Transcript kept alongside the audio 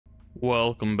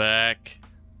Welcome back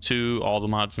to All the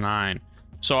Mods 9.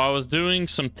 So I was doing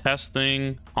some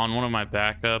testing on one of my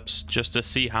backups just to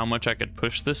see how much I could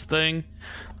push this thing.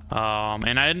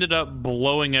 And I ended up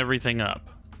blowing everything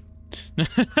up.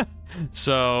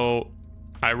 So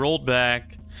I rolled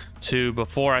back to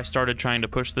before I started trying to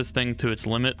push this thing to its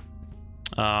limit.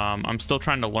 I'm still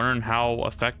trying to learn how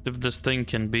effective this thing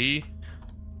can be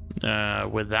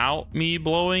without me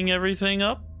blowing everything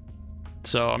up.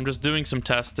 So I'm just doing some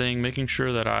testing, making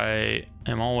sure that I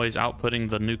am always outputting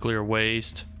the nuclear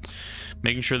waste,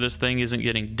 making sure this thing isn't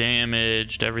getting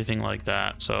damaged, everything like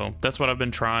that. So that's what I've been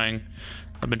trying.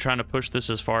 I've been trying to push this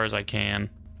as far as I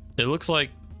can. It looks like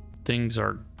things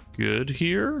are good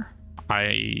here,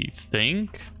 I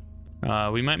think.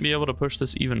 We might be able to push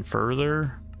this even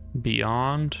further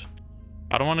beyond.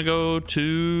 I don't want to go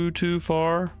too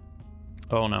far.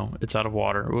 Oh no, it's out of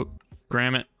water. Whoop,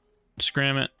 gram it.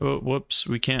 Scram it. Oh, whoops,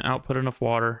 we can't output enough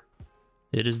water.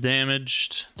 It is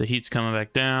damaged. The heat's coming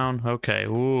back down. Okay,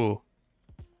 ooh.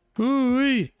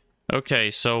 Ooh-wee. Okay,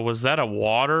 so was that a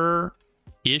water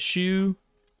issue?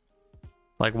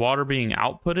 Like water being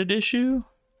outputted issue?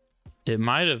 It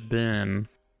might have been.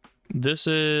 This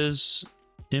is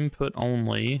input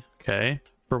only, okay,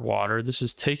 for water. This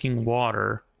is taking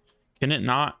water. Can it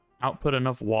not output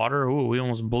enough water? Ooh, we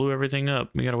almost blew everything up.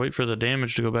 We gotta wait for the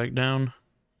damage to go back down.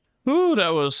 Ooh, that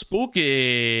was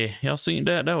spooky. Y'all seen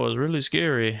that? That was really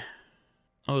scary.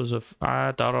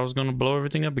 I thought I was gonna blow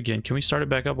everything up again. Can we start it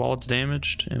back up while it's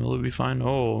damaged? And will it be fine?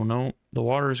 Oh, no. The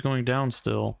water is going down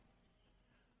still.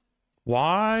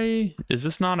 Why? Is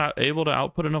this not able to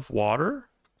output enough water?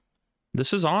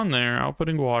 This is on there.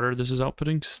 Outputting water. This is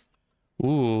outputting...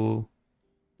 Ooh.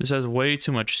 This has way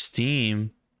too much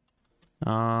steam.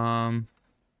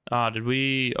 Did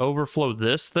we overflow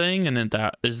this thing and then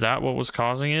is that what was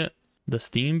causing it? The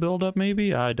steam buildup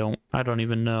maybe? I don't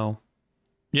even know.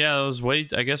 Yeah, it was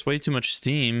I guess way too much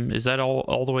steam. Is that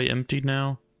all the way emptied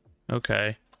now?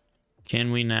 Okay.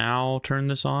 Can we now turn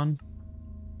this on?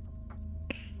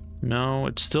 No,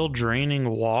 it's still draining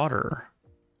water.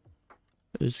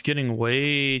 It's getting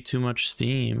way too much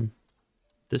steam.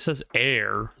 This has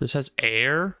air. This has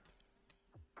air?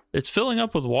 It's filling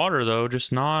up with water though,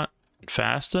 just not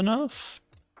fast enough.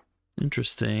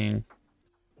 Interesting.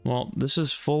 Well, this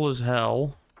is full as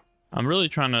hell. I'm really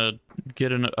trying to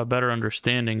get a better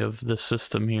understanding of this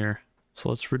system here. So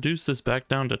let's reduce this back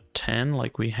down to 10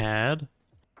 like we had.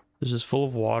 This is full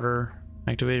of water.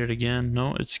 Activate it again.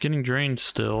 No, it's getting drained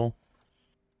still.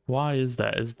 Why is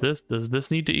that? Does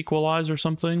this need to equalize or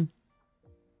something?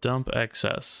 Dump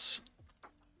excess.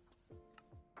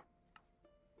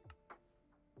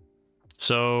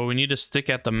 So we need to stick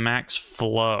at the max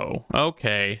flow.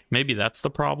 Okay, maybe that's the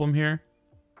problem here.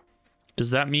 Does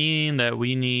that mean that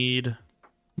we need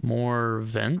more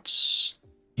vents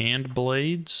and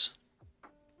blades?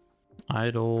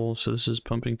 Idle, so this is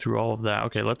pumping through all of that.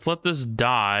 Okay, let's let this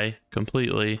die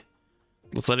completely.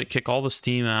 Let's let it kick all the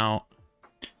steam out.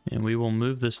 And we will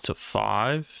move this to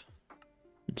 5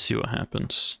 and see what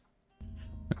happens.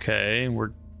 Okay,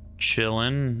 we're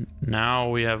chilling. Now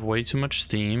we have way too much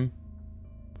steam.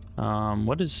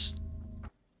 What is...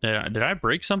 Did I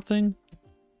break something?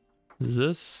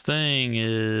 This thing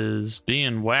is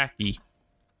being wacky.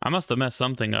 I must have messed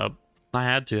something up. I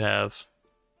had to have.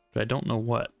 But I don't know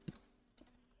what.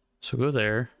 So go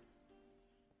there.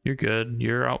 You're good.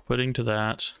 You're outputting to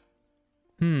that.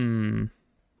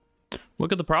 What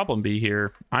could the problem be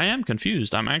here? I am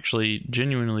confused. I'm actually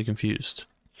genuinely confused.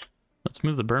 Let's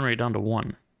move the burn rate down to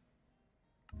 1.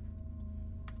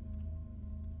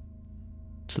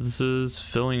 So this is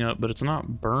filling up, but it's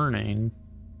not burning.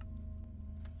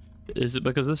 Is it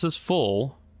because this is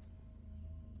full?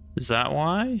 Is that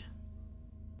why?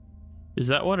 Is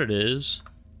that what it is?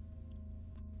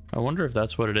 I wonder if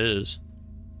that's what it is.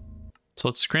 So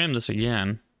let's scram this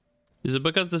again. Is it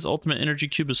because this ultimate energy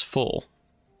cube is full?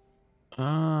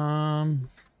 I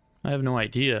have no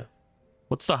idea.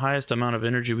 What's the highest amount of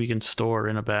energy we can store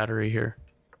in a battery here?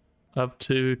 Up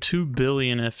to 2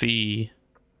 billion FE.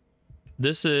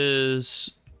 This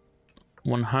is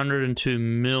 102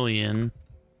 million.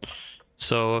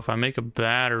 So if I make a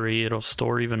battery, it'll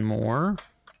store even more.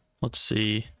 Let's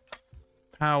see.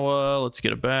 Power, let's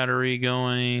get a battery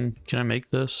going. Can I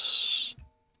make this?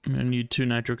 I'm gonna need 2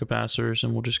 nitro capacitors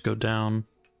and we'll just go down.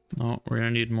 Oh, we're gonna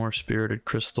need more spirited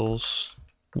crystals.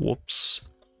 Whoops.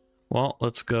 Well,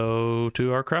 let's go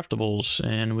to our craftables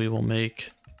and we will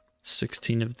make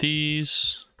 16 of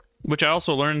these. Which I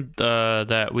also learned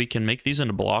that we can make these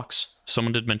into blocks.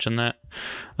 Someone did mention that.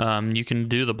 You can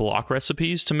do the block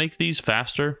recipes to make these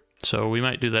faster. So we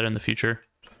might do that in the future.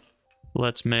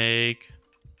 Let's make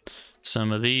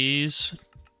some of these.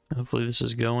 Hopefully this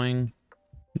is going.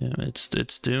 Yeah,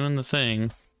 it's doing the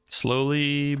thing.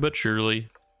 Slowly but surely.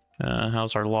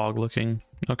 How's our log looking?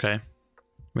 Okay.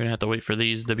 We're gonna have to wait for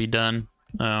these to be done.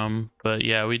 But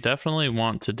yeah, we definitely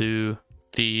want to do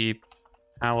the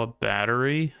power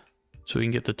battery so we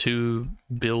can get the 2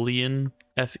 billion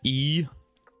FE.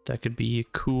 That could be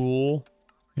cool.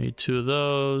 We need 2 of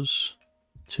those,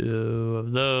 2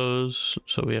 of those.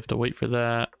 So we have to wait for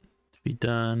that to be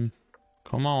done.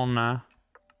 Come on now.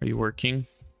 Are you working?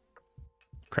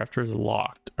 Crafter is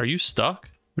locked. Are you stuck?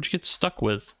 What'd you get stuck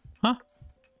with? Huh?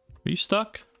 Are you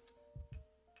stuck?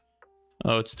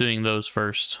 Oh, it's doing those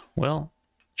first. Well,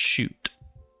 shoot.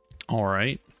 All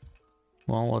right.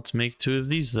 Well, let's make 2 of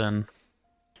these then.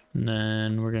 And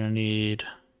then we're gonna need,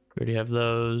 we already have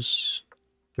those.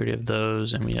 We already have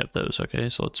those, and we have those. Okay,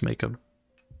 so let's make a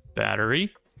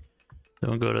battery. Then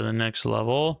we'll go to the next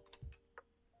level.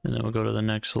 And then we'll go to the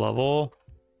next level.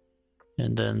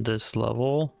 And then this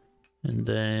level. And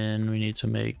then we need to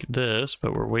make this,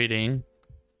 but we're waiting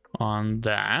on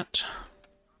that.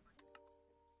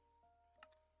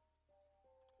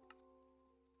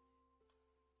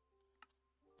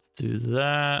 Do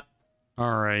that.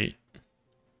 All right.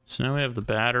 So now we have the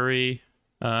battery.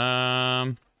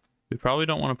 We probably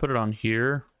don't want to put it on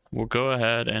here. We'll go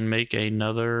ahead and make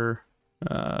another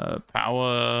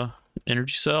power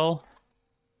energy cell.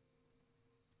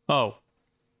 Oh,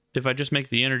 if I just make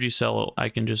the energy cell, I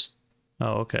can just.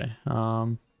 Oh, okay.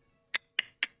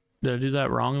 Did I do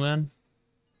that wrong then?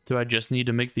 Do I just need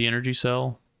to make the energy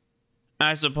cell?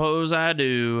 I suppose I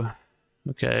do.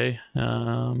 Okay.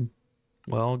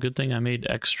 Well, good thing I made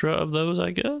extra of those,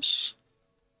 I guess.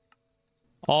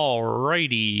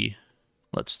 Alrighty.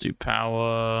 Let's do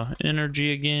power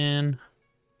energy again.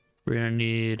 We're gonna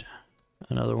need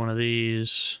another one of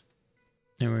these.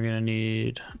 And we're gonna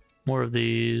need more of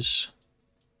these.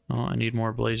 Oh, I need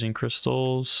more blazing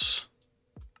crystals.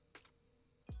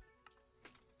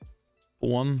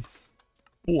 Boom.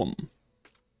 Boom.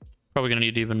 Probably gonna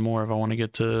need even more if I want to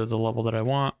get to the level that I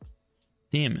want.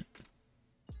 Damn it.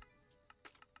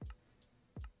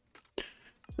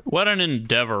 What an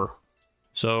endeavor.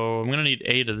 So I'm gonna need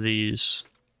 8 of these,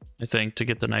 I think, to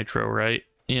get the nitro, right?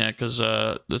 Yeah, because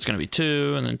that's gonna be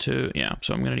 2 and then 2. Yeah,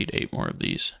 so I'm gonna need 8 more of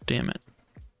these. Damn it.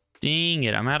 Dang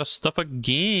it, I'm out of stuff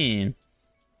again.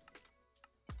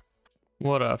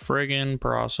 What a friggin'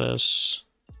 process.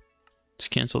 Let's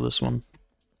cancel this one.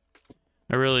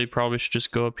 I really probably should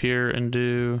just go up here and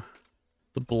do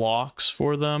the blocks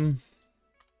for them.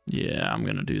 Yeah, I'm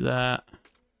gonna do that.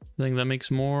 I think that makes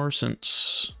more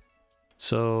sense.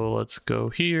 So let's go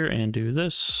here and do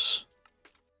this.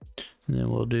 And then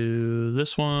we'll do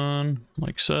this one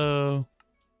like so.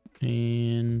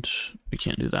 And we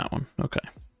can't do that one. Okay.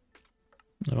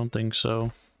 I don't think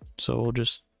so. So we'll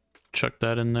just chuck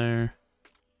that in there.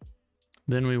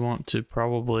 Then we want to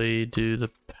probably do the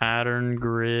pattern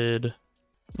grid.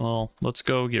 Well, let's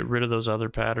go get rid of those other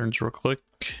patterns real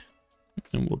quick.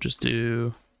 And we'll just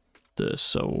do this.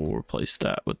 So we'll replace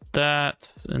that with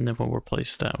that. And then we'll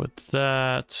replace that with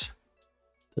that.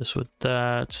 This with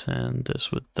that. And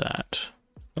this with that.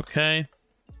 Okay.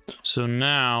 So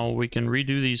now we can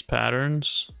redo these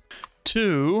patterns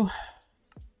to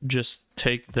just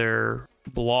take their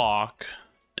block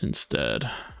instead.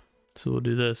 So we'll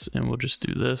do this and we'll just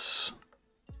do this.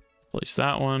 Place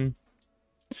that one.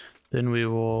 Then we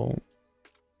will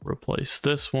replace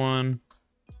this one.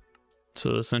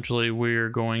 So essentially we're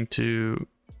going to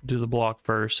do the block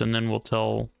first and then we'll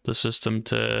tell the system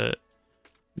to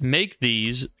make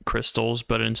these crystals,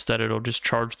 but instead it'll just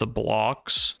charge the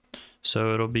blocks.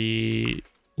 So it'll be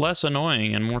less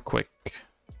annoying and more quick.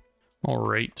 All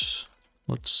right,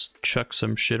 let's chuck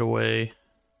some shit away.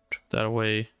 Chuck that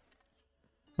away.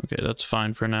 Okay, that's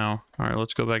fine for now. All right,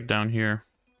 let's go back down here.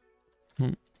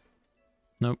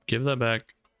 Nope, give that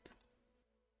back.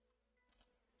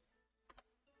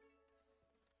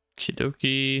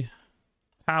 Kidoki.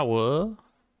 Power.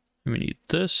 We need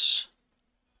this.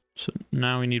 So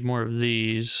now we need more of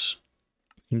these.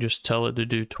 You can just tell it to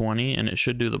do 20 and it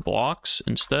should do the blocks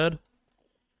instead.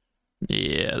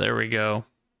 Yeah, there we go.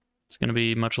 It's going to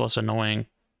be much less annoying.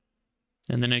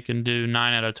 And then it can do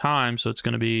 9 at a time, so it's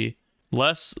going to be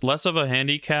less of a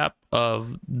handicap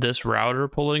of this router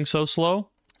pulling so slow.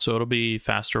 So it'll be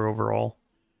faster overall.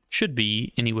 Should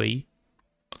be, anyway.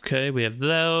 Okay, we have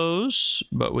those,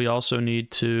 but we also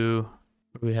need to...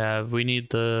 We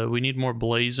need more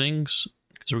blazings,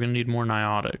 because we're going to need more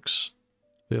niotics.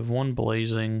 We have 1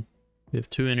 blazing. We have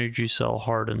 2 energy cell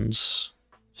hardens.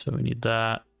 So we need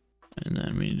that. And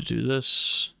then we need to do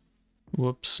this.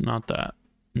 Whoops, not that.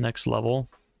 Next level.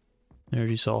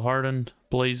 Energy cell hardened,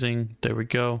 blazing. There we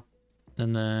go.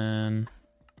 And then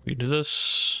we do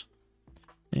this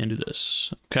and do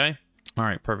this. Okay. All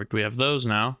right, perfect. We have those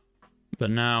now. But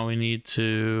now we need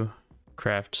to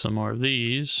craft some more of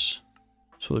these.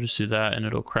 So we'll just do that and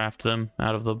it'll craft them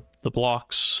out of the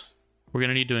blocks. We're going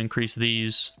to need to increase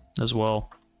these as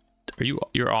well.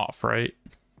 You're off, right?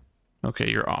 Okay,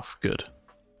 you're off. Good.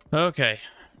 Okay.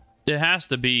 It has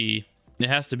to be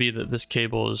that this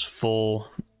cable is full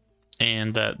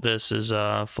and that this is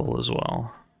full as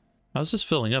well. How's this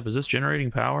filling up? Is this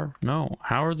generating power? No.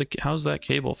 How's that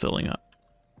cable filling up?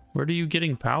 Where are you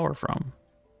getting power from?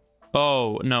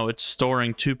 Oh, no, it's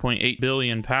storing 2.8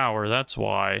 billion power. That's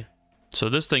why. So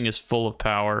this thing is full of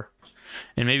power.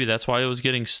 And maybe that's why it was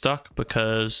getting stuck,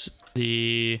 because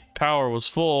the power was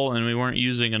full and we weren't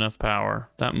using enough power.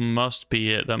 That must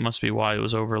be it. That must be why it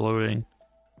was overloading.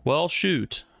 Well,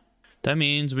 shoot. That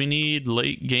means we need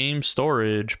late game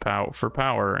storage for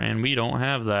power, and we don't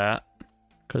have that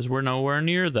because we're nowhere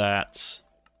near that.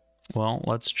 Well,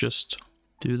 let's just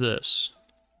do this.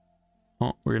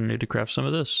 Oh, we're gonna need to craft some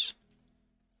of this.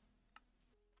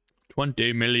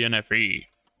 20 million FE.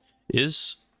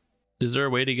 Is there a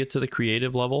way to get to the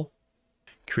creative level?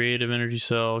 Creative energy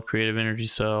cell,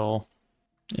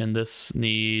 and this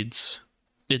needs...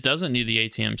 It doesn't need the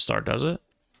ATM star, does it?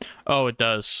 Oh, it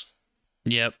does.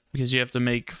 Yep, because you have to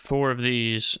make 4 of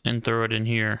these and throw it in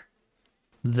here.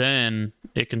 Then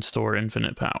it can store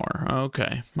infinite power.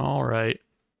 Okay, all right.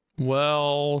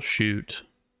 Well, shoot.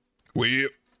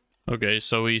 Okay,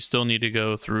 so we still need to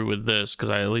go through with this, because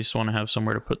I at least want to have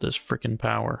somewhere to put this freaking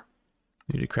power.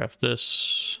 Need to craft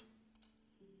this.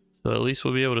 So at least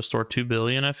we'll be able to store 2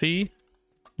 billion FE. And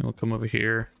we'll come over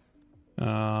here.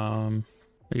 I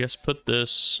guess we'll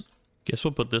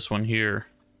put this one here.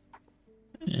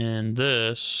 And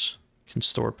this can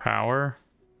store power,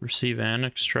 receive and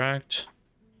extract.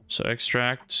 So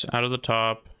extract out of the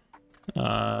top.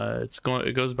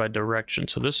 It goes by direction.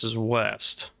 So this is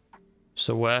west.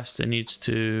 So west, it needs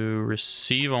to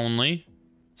receive only.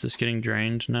 Is this getting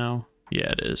drained now?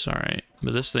 Yeah, it is. All right.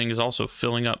 But this thing is also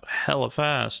filling up hella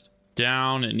fast.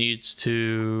 Down, it needs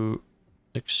to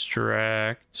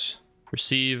extract,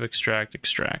 receive, extract.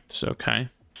 Okay.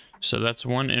 So that's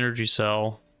 1 energy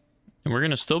cell. And we're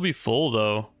going to still be full,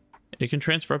 though. It can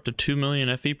transfer up to 2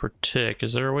 million FE per tick.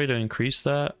 Is there a way to increase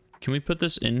that? Can we put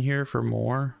this in here for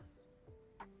more?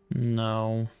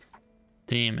 No.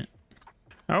 Damn it.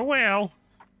 Oh, well.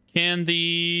 Can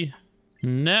the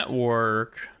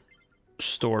network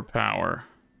store power?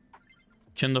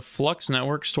 Can the Flux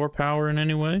network store power in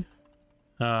any way?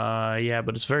 Yeah,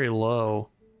 but it's very low.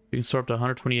 You can store up to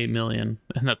 128 million,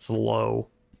 and that's low.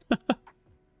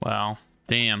 Wow.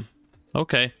 Damn.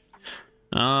 Okay.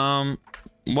 Well,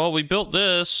 we built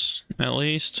this, at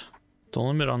least. The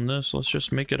limit on this, let's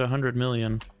just make it 100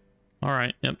 million.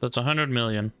 Alright, yep, that's 100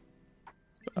 million.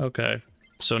 Okay.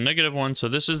 So -1, so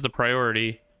this is the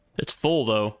priority. It's full,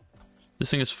 though. This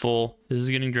thing is full. This is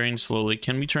getting drained slowly.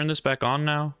 Can we turn this back on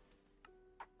now?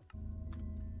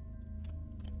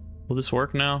 Will this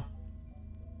work now?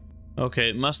 Okay,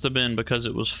 it must have been because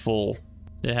it was full.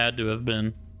 It had to have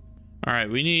been.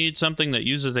 Alright, we need something that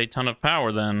uses a ton of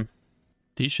power, then.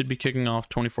 These should be kicking off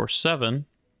 24/7.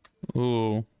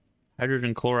 Ooh.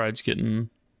 Hydrogen chloride's getting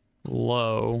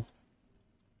low.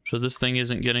 So this thing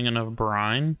isn't getting enough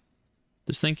brine.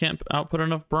 This thing can't output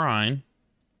enough brine.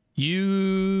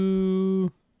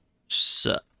 You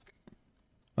suck.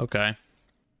 Okay.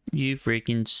 You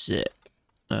freaking suck.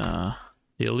 The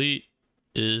elite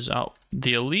is out.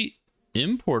 The elite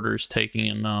importer's taking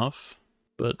enough,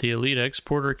 but the elite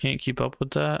exporter can't keep up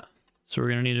with that. So we're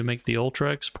gonna need to make the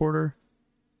ultra exporter.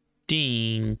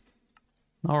 Ding.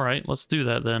 Alright, let's do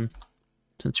that then.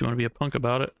 Since you want to be a punk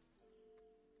about it.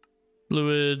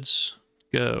 Fluids.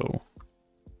 Go.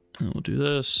 And we'll do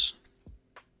this.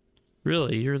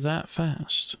 Really? You're that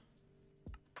fast?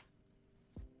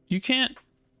 You can't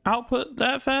output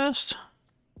that fast?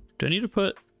 Do I need to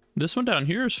put... This one down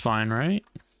here is fine, right?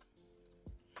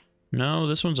 No,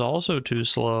 this one's also too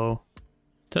slow.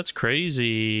 That's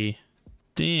crazy.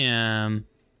 Damn.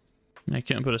 I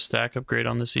can't put a stack upgrade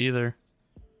on this either.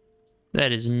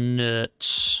 That is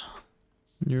nuts.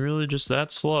 You're really just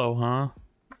that slow, huh?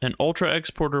 An ultra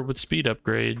exporter with speed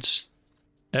upgrades.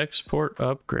 Export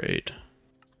upgrade.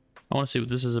 I want to see what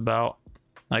this is about,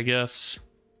 I guess.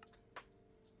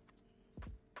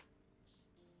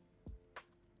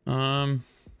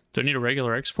 Do I need a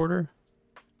regular exporter?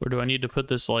 Or do I need to put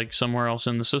this like somewhere else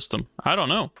in the system? I don't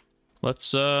know.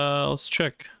 Let's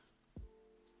check.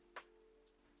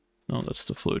 Oh, that's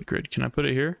the fluid grid. Can I put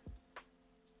it here?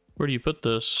 Where do you put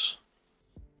this?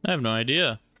 I have no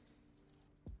idea.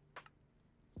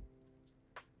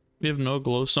 We have no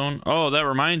glowstone. Oh, that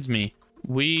reminds me.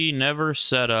 We never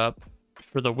set up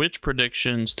for the witch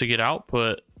predictions to get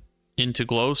output into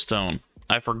glowstone.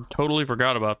 I totally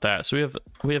forgot about that. So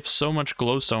we have so much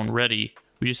glowstone ready.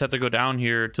 We just have to go down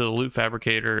here to the loot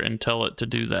fabricator and tell it to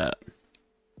do that.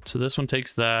 So this one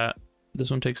takes that. This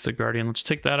one takes the guardian. Let's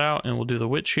take that out and we'll do the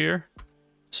witch here.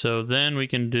 So then we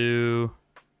can do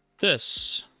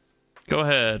this. Go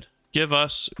ahead. Give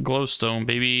us glowstone,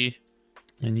 baby.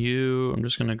 And you, I'm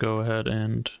just going to go ahead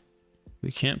and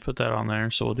we can't put that on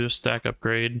there. So we'll do a stack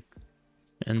upgrade.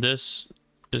 And this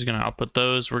is going to output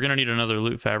those. We're going to need another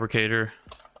loot fabricator.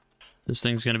 This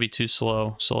thing's going to be too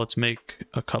slow. So let's make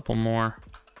a couple more.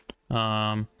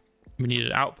 We need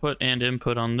an output and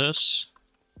input on this.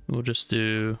 We'll just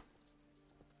do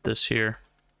this here.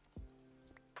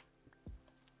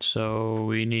 So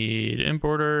we need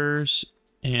importers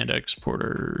and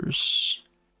exporters.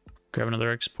 Grab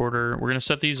another exporter. We're going to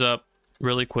set these up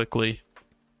really quickly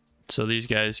so these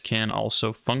guys can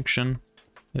also function,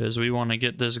 because we want to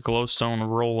get this glowstone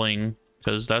rolling,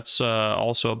 because that's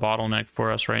also a bottleneck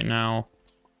for us right now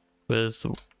with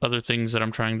other things that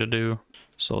I'm trying to do.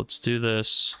 So let's do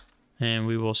this, and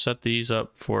we will set these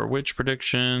up for witch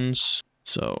predictions.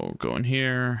 So go in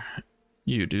here,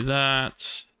 you do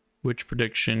that. Witch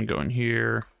prediction, go in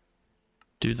here,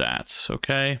 do that.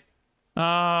 Okay.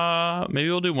 Maybe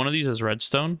we'll do one of these as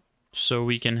redstone, so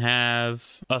we can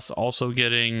have us also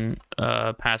getting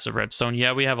passive redstone.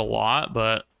 Yeah, we have a lot,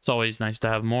 but it's always nice to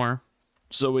have more.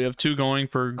 So we have 2 going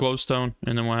for glowstone,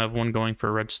 and then we'll have 1 going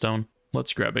for redstone.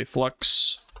 Let's grab a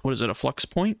flux. What is it, a flux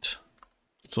point?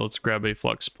 So let's grab a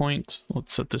flux point.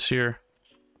 Let's set this here.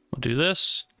 We'll do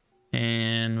this,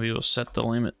 and we will set the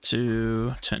limit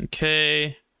to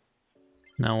 10K.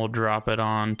 Now we'll drop it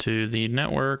onto the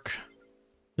network.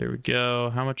 There we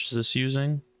go. How much is this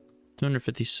using?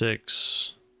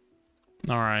 256.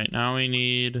 All right, now we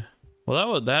need...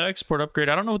 Well, that export upgrade,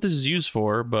 I don't know what this is used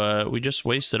for, but we just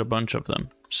wasted a bunch of them.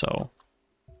 So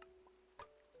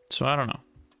I don't know.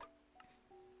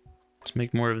 Let's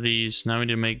make more of these. Now we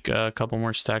need to make a couple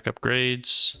more stack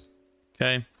upgrades.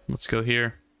 Okay, let's go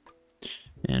here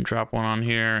and drop one on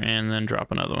here, and then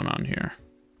drop another one on here.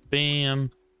 Bam.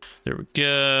 There we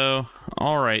go.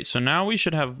 All right, so now we're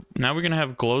gonna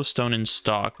have glowstone in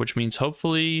stock, which means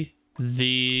hopefully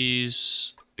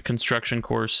these construction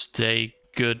cores stay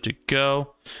good to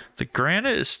go. The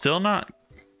granite is still not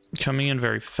coming in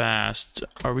very fast.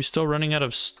 Are we still running out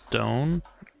of stone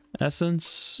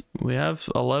essence? We have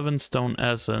 11 stone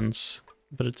essence,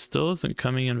 but it still isn't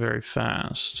coming in very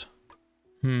fast.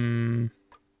 They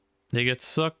get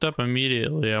sucked up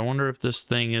immediately. I wonder if this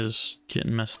thing is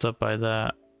getting messed up by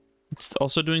that. It's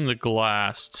also doing the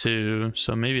glass too,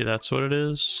 so maybe that's what it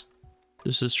is.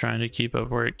 This is trying to keep up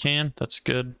where it can. That's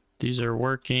good. These are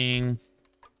working.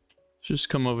 Just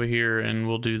come over here and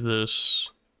we'll do this.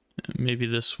 Maybe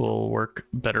this will work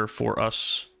better for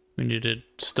us. We needed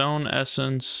stone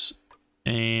essence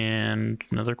and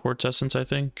another quartz essence, I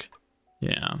think.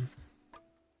 Yeah.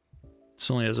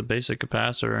 This only has a basic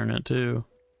capacitor in it too.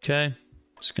 Okay,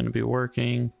 it's gonna be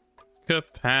working.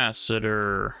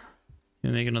 Capacitor.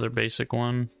 Let me make another basic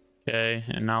one. Okay,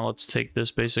 and now let's take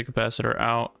this basic capacitor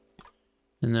out.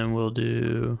 And then we'll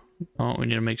do... Oh, we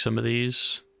need to make some of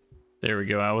these. There we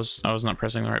go. I was not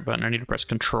pressing the right button. I need to press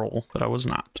control, but I was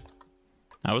not.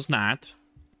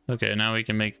 Okay, now we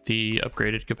can make the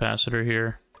upgraded capacitor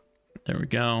here. There we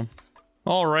go.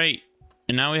 All right,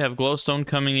 and now we have glowstone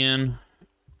coming in.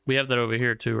 We have that over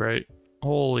here too, right?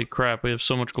 Holy crap, we have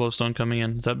so much glowstone coming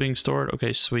in. Is that being stored?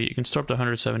 Okay, sweet. You can store up to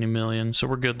 170 million, so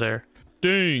we're good there.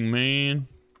 Dang, man.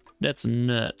 That's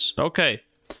nuts. Okay,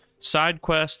 side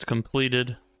quest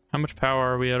completed. How much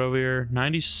power are we at over here?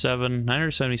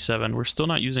 977. We're still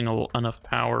not using enough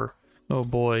power. Oh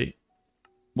boy.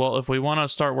 Well, if we want to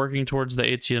start working towards the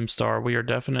ATM star, we are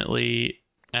definitely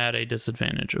at a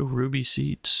disadvantage. Oh, ruby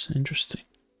seeds. Interesting.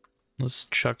 Let's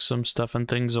chuck some stuff and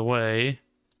things away.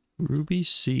 Ruby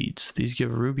seeds. These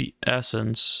give ruby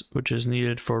essence, which is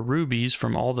needed for rubies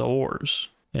from all the ores.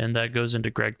 And that goes into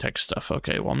Greg Tech stuff.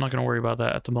 Okay, well, I'm not going to worry about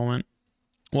that at the moment.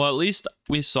 Well, at least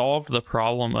we solved the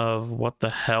problem of what the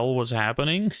hell was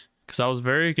happening, because I was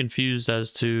very confused as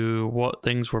to what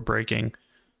things were breaking.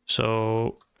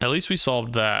 So at least we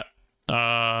solved that.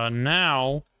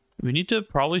 Now we need to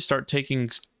probably start taking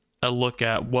a look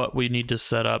at what we need to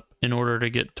set up in order to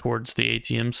get towards the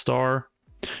ATM star.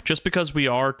 Just because we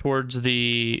are we're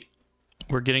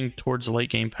getting towards late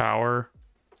game power,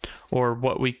 or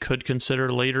what we could consider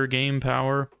later game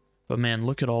power. But man,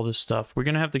 look at all this stuff. We're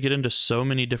going to have to get into so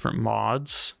many different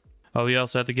mods. Oh, we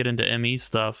also have to get into ME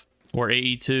stuff, or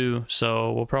AE2,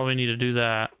 so we'll probably need to do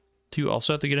that. Do you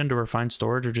also have to get into refined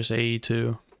storage or just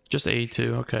AE2? Just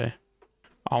AE2, okay.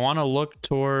 I want to look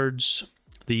towards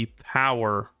the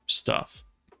power stuff.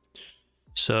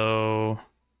 So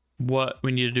what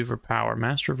we need to do for power.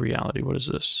 Master of Reality, what is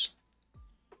this?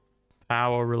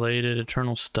 Power related,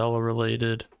 Eternal Stella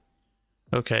related.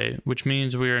 Okay, which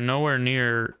means we are nowhere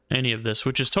near any of this,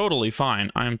 which is totally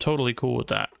fine. I am totally cool with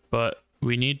that. But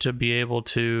we need to be able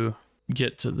to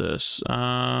get to this.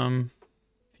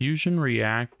 Fusion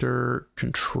Reactor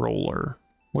Controller.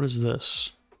 What is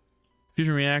this?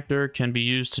 Fusion Reactor can be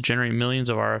used to generate millions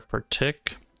of RF per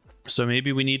tick. So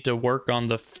maybe we need to work on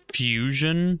the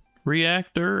Fusion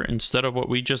Reactor instead of what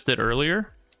we just did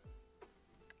earlier.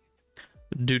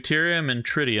 Deuterium and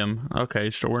Tritium. Okay,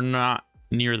 so we're not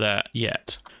near that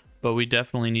yet, but we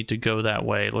definitely need to go that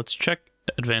way. Let's check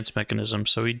advanced mechanism.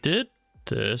 So we did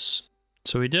this.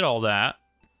 So we did all that.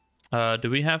 Do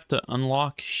we have to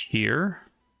unlock here?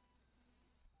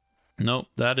 Nope,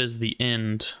 that is the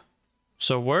end.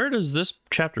 So where does this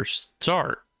chapter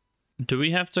start? Do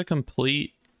we have to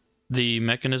complete the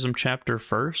mechanism chapter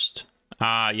first?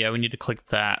 Yeah, we need to click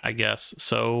that, I guess.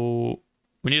 So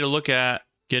we need to look at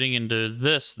getting into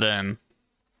this then.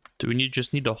 Do we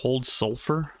just need to hold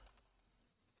sulfur?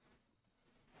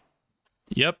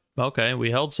 Yep, okay,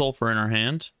 we held sulfur in our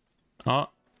hand. Oh,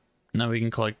 now we can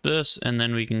click this, and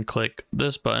then we can click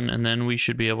this button, and then we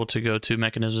should be able to go to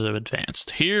Mechanism of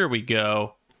Advanced. Here we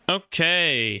go.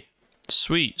 Okay,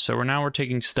 sweet. So we're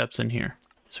taking steps in here.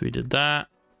 So we did that.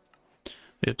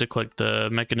 We have to click the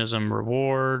Mechanism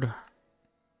Reward.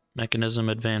 Mechanism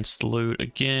Advanced Loot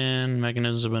again.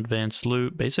 Mechanism Advanced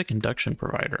Loot. Basic Induction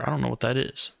Provider. I don't know what that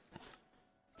is.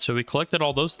 So we collected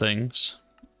all those things.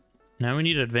 Now we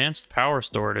need advanced power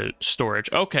storage.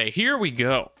 Okay, here we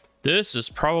go. This is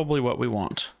probably what we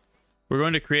want. We're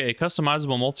going to create a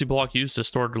customizable multi-block used to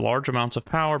store large amounts of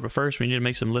power, but first we need to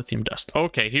make some lithium dust.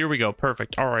 Okay, here we go.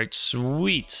 Perfect. All right,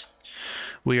 sweet.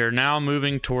 We are now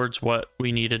moving towards what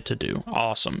we needed to do.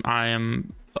 Awesome.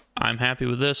 I'm happy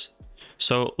with this.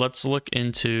 So let's look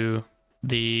into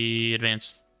the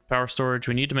advanced power storage.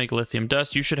 We need to make lithium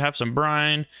dust. You should have some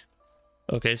brine.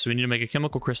 Okay, so we need to make a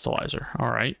chemical crystallizer. All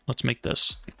right, let's make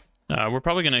this. We're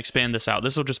probably going to expand this out.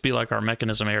 This will just be like our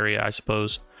mechanism area, I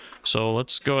suppose. So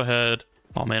let's go ahead.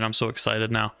 Oh man, I'm so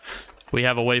excited now. We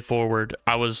have a way forward.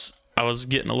 I was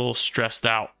getting a little stressed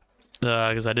out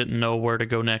because I didn't know where to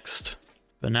go next.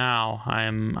 But now I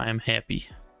am happy.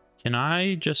 Can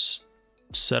I just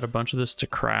set a bunch of this to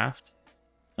craft?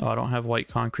 Oh, I don't have white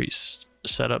concrete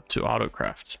set up to auto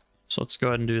craft. So let's go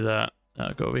ahead and do that.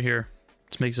 Go over here.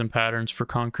 Let's make some patterns for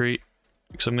concrete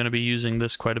because I'm going to be using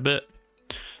this quite a bit.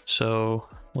 So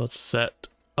let's set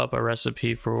up a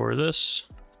recipe for this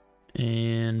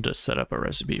and set up a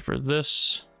recipe for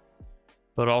this.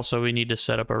 But also we need to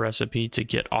set up a recipe to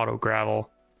get auto gravel.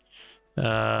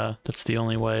 That's the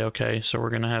only way. Okay, so we're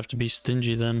going to have to be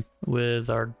stingy then with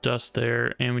our dust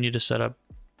there. And we need to set up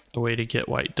a way to get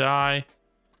white dye.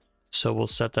 So we'll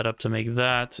set that up to make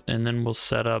that. And then we'll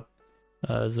set up,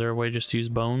 is there a way just to use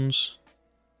bones?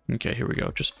 Okay, here we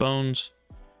go. Just bones.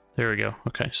 There we go.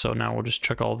 Okay, so now we'll just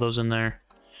chuck all of those in there.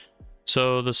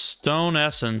 So the stone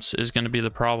essence is going to be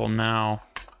the problem now.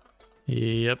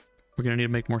 Yep, we're going to need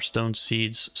to make more stone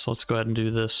seeds. So let's go ahead and do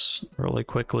this really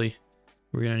quickly.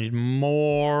 We're going to need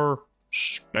more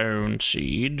stone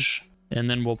seeds. And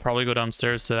then we'll probably go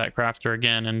downstairs to that crafter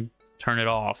again and turn it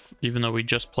off, even though we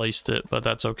just placed it, but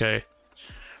that's okay.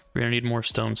 We're going to need more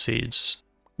stone seeds.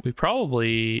 We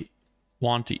probably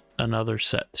want another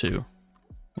set too.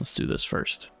 Let's do this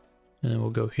first. And then we'll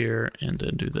go here and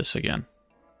then do this again.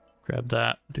 Grab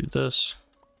that, do this.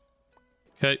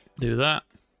 Okay, do that.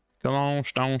 Come on,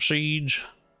 stone seeds.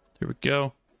 There we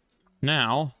go.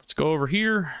 Now, let's go over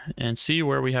here and see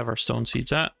where we have our stone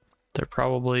seeds at. They're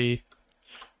probably,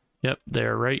 yep,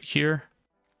 they're right here.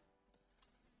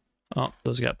 Oh,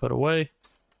 those got put away.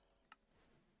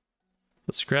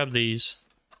 Let's grab these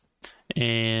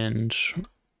and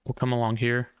we'll come along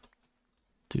here.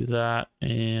 Do that,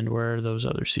 and where are those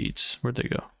other seeds? Where'd they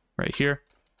go? Right here.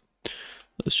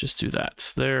 Let's just do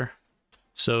that there.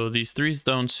 So these 3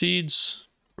 stone seeds,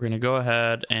 we're going to go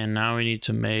ahead and now we need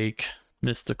to make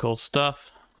mystical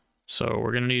stuff. So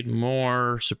we're going to need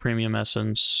more supremium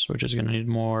essence, which is going to need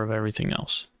more of everything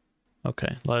else.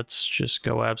 Okay, let's just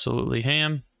go absolutely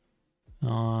ham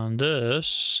on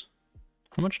this.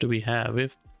 How much do we have? We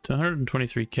have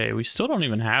 223k. We still don't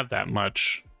even have that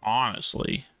much,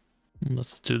 honestly.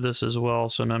 Let's do this as well,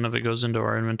 so none of it goes into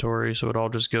our inventory, so it all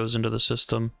just goes into the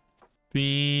system.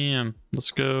 Bam!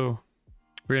 Let's go.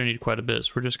 We're gonna need quite a bit,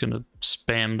 so we're just gonna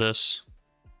spam this.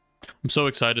 I'm so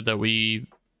excited that we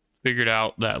figured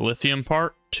out that lithium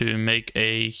part. to make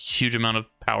a huge amount of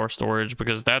power storage,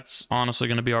 because that's honestly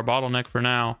going to be our bottleneck for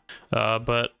now.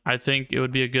 But I think it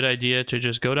would be a good idea to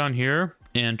just go down here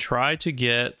and try to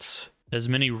get as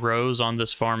many rows on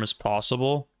this farm as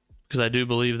possible, because I do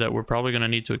believe that we're probably going to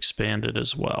need to expand it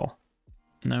as well.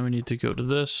 Now we need to go to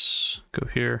this, go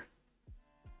here.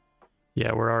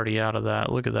 Yeah, we're already out of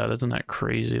that. Look at that. Isn't that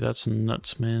crazy? That's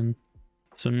nuts, man.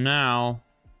 So now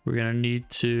we're going to need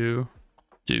to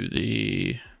do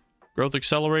the growth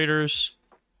accelerators.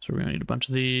 So we're going to need a bunch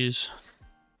of these.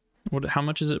 How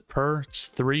much is it per? It's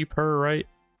 3 per, right?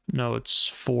 No, it's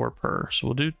 4 per. So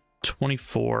we'll do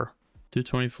 24. Do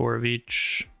 24 of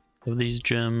each of these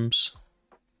gems.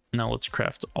 Now let's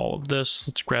craft all of this.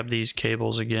 Let's grab these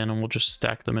cables again and we'll just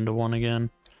stack them into one again.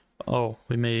 Oh,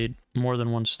 we made more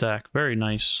than one stack. Very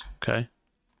nice. Okay.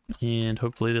 And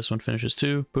hopefully this one finishes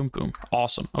too. Boom, boom.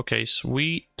 Awesome. Okay,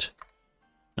 sweet.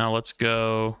 Now let's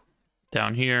go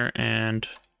down here and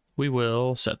we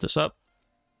will set this up.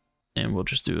 And we'll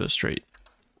just do a straight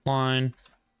line.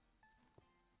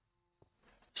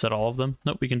 Is that all of them?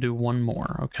 Nope, we can do one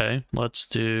more. Okay, let's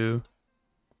do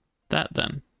that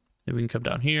then. Then we can come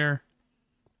down here.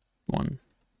 1,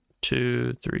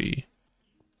 2, 3,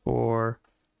 4,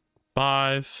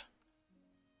 5.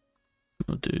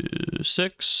 We'll do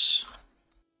 6.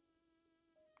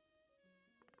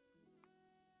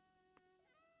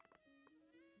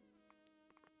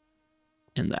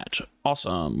 And that.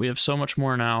 Awesome. We have so much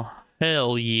more now.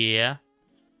 Hell yeah.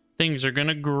 Things are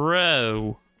gonna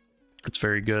grow. It's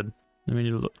very good. Then we need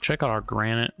to look, check out our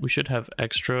granite. We should have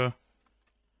extra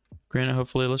granite,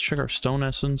 hopefully. Let's check our stone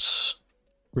essence.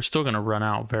 We're still gonna run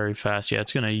out very fast. Yeah,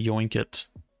 it's gonna yoink it.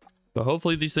 But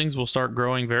hopefully these things will start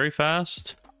growing very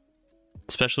fast.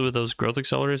 Especially with those growth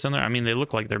accelerators in there. I mean, they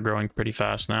look like they're growing pretty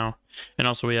fast now. And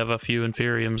also we have a few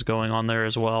inferiums going on there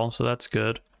as well, so that's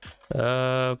good.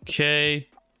 Okay.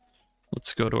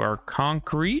 Let's go to our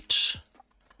concrete.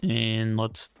 And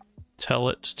let's tell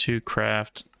it to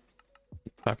craft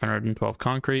 512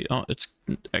 concrete. Oh,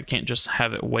 I can't just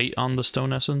have it wait on the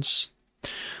stone essence.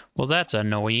 Well, that's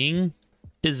annoying,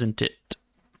 isn't it?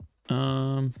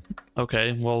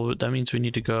 Okay, well, that means we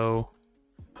need to go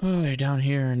down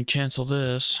here and cancel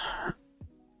this.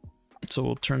 So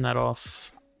we'll turn that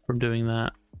off from doing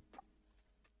that.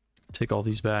 Take all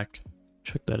these back.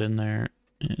 Check that in there.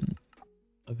 And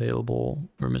available.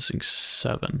 We're missing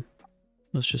 7.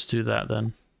 Let's just do that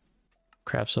then.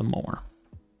 Craft some more.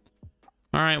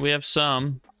 Alright, we have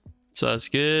some. So that's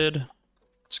good.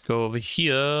 Let's go over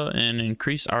here and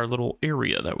increase our little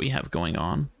area that we have going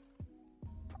on.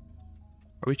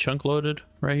 Are we chunk loaded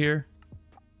right here?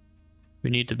 We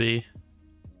need to be.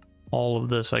 All of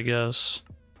this, I guess.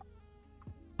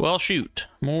 Well, shoot.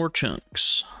 More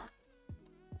chunks.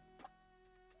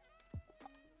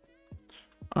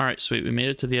 Alright, sweet. We made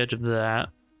it to the edge of that.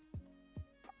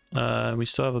 We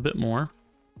still have a bit more.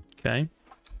 Okay.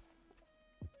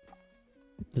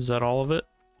 Is that all of it?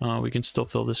 We can still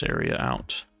fill this area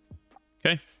out.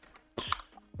 Okay.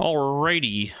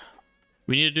 Alrighty.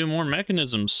 We need to do more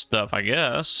mechanism stuff, I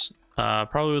guess.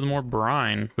 Probably with more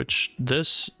brine, which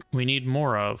this we need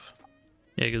more of.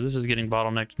 Yeah, because this is getting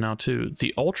bottlenecked now too.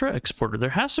 The ultra exporter. There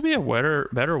has to be a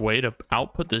better way to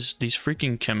output these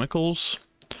freaking chemicals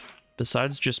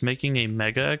besides just making a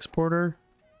mega exporter.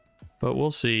 But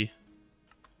we'll see.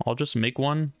 I'll just make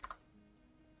one.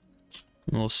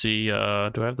 And we'll see. Do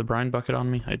I have the brine bucket on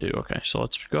me? I do. Okay, so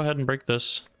let's go ahead and break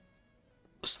this.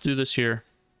 Let's do this here.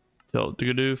 So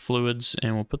do fluids,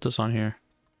 and we'll put this on here.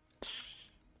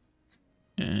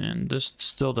 And this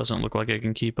still doesn't look like it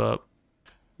can keep up,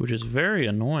 which is very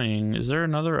annoying. Is there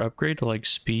another upgrade to like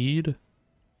speed?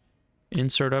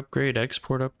 Insert upgrade,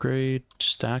 export upgrade,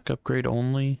 stack upgrade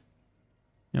only.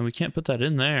 And we can't put that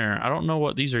in there. I don't know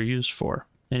what these are used for.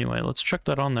 Anyway, let's check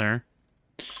that on there.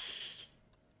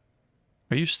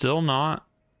 Are you still not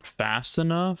fast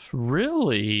enough?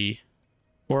 Really?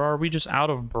 Or are we just out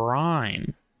of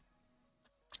brine?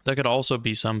 That could also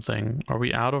be something. Are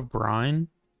we out of brine?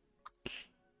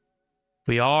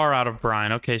 We are out of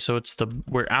brine. Okay, so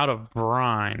we're out of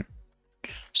brine.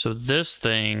 So this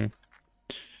thing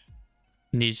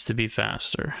needs to be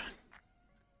faster.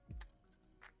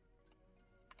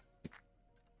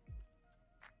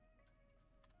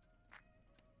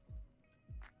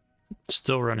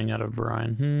 Still running out of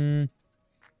brine.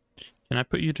 Can I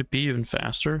put you to be even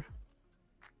faster?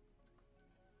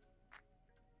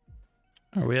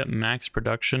 Are we at max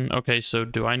production? Okay, so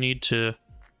do I need to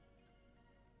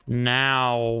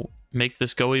now make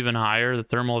this go even higher? The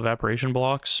thermal evaporation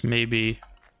blocks? Maybe.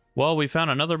 Well, we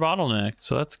found another bottleneck,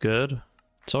 so that's good.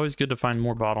 It's always good to find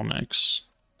more bottlenecks.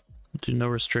 We'll do no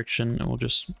restriction, and we'll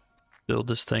just build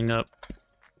this thing up.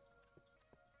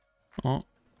 Oh,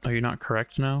 are you not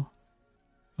correct now?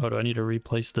 Oh, do I need to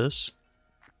replace this?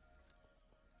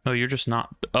 Oh, you're just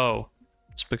not... Oh,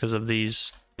 it's because of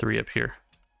these 3 up here.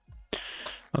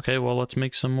 Okay, well, let's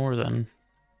make some more then.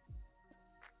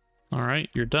 All right,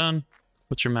 you're done.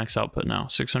 What's your max output now?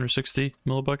 660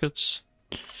 millibuckets?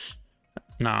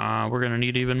 Nah, we're gonna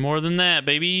need even more than that,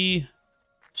 baby.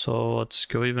 So let's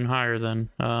go even higher then.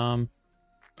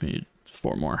 We need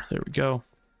 4 more. There we go.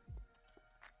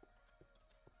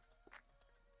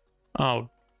 Oh,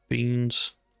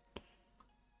 beans.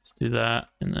 Let's do that.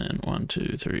 And then 1,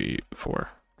 2, 3, 4.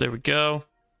 There we go.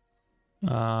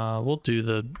 We'll do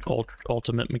the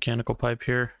ultimate mechanical pipe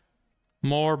here.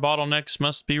 More bottlenecks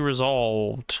must be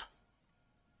resolved.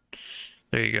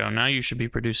 There you go. Now you should be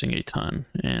producing a ton.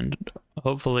 And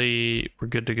hopefully we're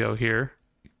good to go here.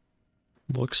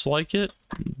 Looks like it.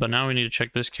 But now we need to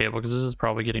check this cable because this is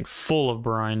probably getting full of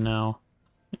brine now.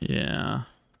 Yeah.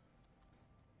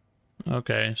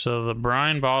 Okay, so the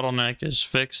brine bottleneck is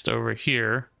fixed over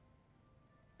here,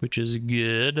 which is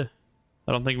good.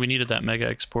 I don't think we needed that mega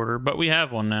exporter, but we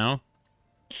have one now.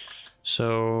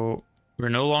 So we're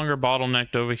no longer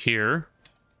bottlenecked over here.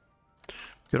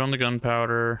 Good on the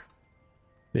gunpowder.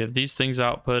 We have these things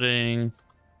outputting.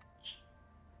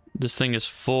 This thing is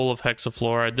full of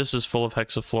hexafluoride. This is full of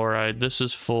hexafluoride. This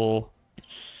is full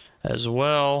as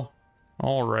well.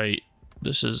 All right.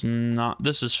 This is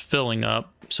filling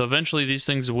up. So eventually these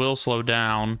things will slow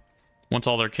down once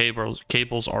all their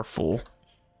cables are full.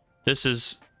 This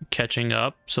is catching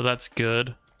up, so that's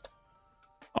good.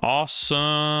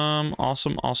 Awesome.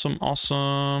 Awesome, awesome,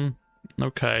 awesome.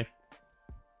 Okay.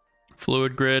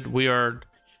 Fluid grid. We are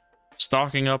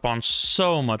stocking up on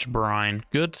so much brine.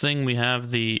 Good thing we have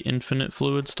the infinite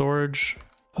fluid storage.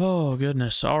 Oh,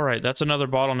 goodness. All right, that's another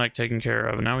bottleneck taken care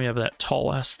of. Now we have that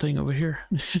tall-ass thing over here.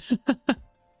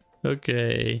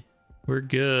 Okay. We're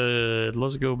good.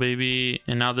 Let's go, baby.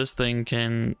 And now this thing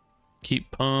can keep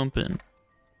pumping.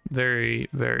 Very,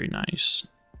 very nice.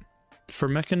 For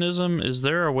Mekanism, is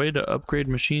there a way to upgrade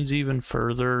machines even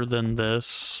further than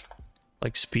this?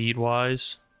 Like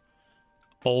speed-wise?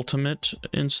 Ultimate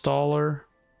installer?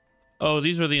 Oh,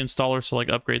 these are the installers to like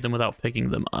upgrade them without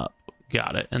picking them up.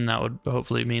 Got it. And that would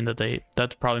hopefully mean that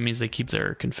that probably means they keep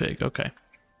their config. Okay.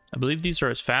 I believe these are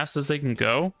as fast as they can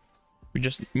go.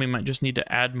 We might just need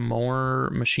to add more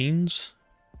machines.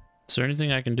 Is there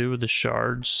anything I can do with the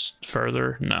shards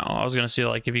further? No, I was gonna see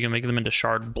like if you can make them into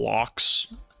shard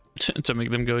blocks to make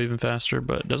them go even faster,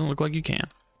 but it doesn't look like you can.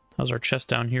 How's our chest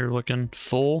down here looking?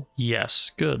 Full?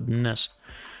 Yes. Goodness.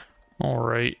 All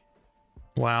right.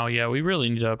 Wow, yeah, we really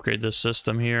need to upgrade this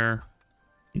system here.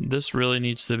 This really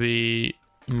needs to be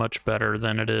much better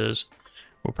than it is.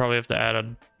 We'll probably have to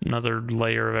add another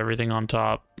layer of everything on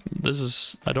top. This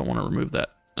is... I don't want to remove that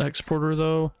exporter,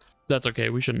 though. That's okay,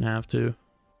 we shouldn't have to.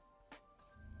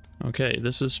 Okay,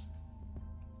 this is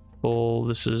full.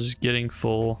 This is getting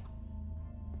full.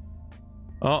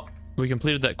 Oh, we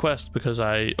completed that quest because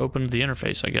I opened the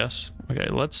interface, I guess. Okay,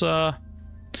 let's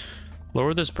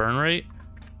lower this burn rate.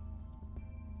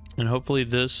 And hopefully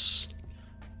this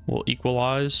will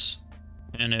equalize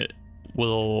and it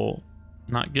will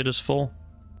not get as full.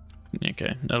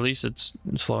 Okay, at least it's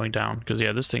slowing down because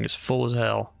yeah, this thing is full as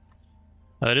hell.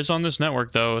 It is on this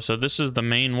network though, so this is the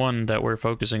main one that we're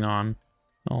focusing on.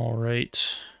 All right,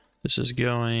 this is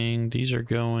going, these are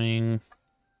going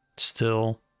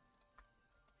still.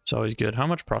 It's always good. How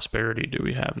much prosperity do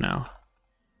we have now?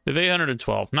 We have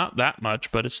 812, not that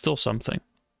much, but it's still something.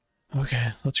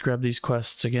 Okay, let's grab these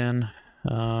quests again.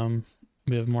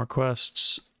 We have more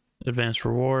quests. Advanced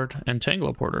reward and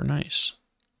Tangloporter, nice.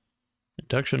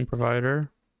 Induction provider.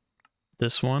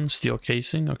 This one, steel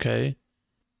casing, okay.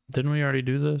 Didn't we already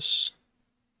do this?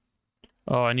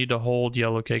 Oh, I need to hold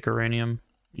yellow cake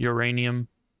uranium.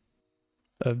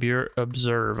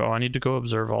 Observe. Oh, I need to go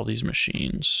observe all these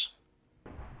machines.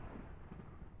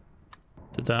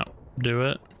 Did that do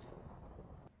it?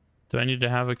 Do I need to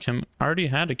have a I already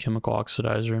had a chemical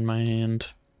oxidizer in my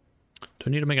hand. Do I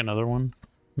need to make another one?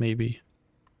 Maybe.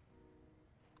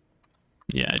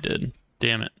 Yeah, I did.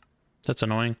 Damn it. That's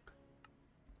annoying.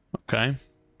 Okay.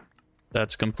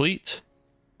 That's complete.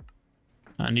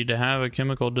 I need to have a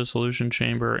chemical dissolution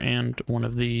chamber and one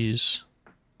of these.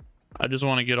 I just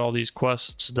want to get all these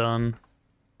quests done.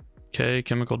 Okay,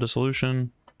 chemical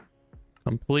dissolution.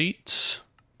 Complete.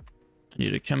 I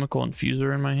need a chemical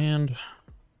infuser in my hand.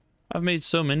 I've made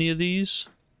so many of these.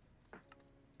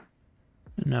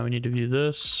 And now we need to view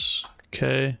this.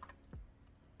 Okay.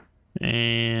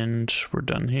 And we're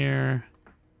done here.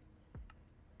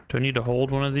 Do I need to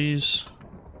hold one of these?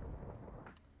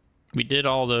 We did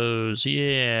all those.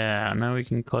 Yeah, now we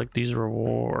can collect these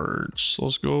rewards.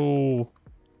 Let's go.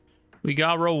 We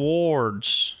got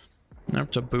rewards. Now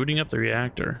to booting up the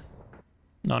reactor.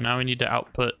 No, now we need to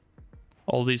output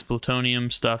all these plutonium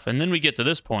stuff. And then we get to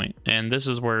this point, and this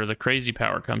is where the crazy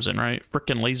power comes in, right?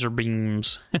 Frickin' laser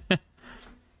beams.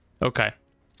 Okay.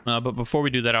 But before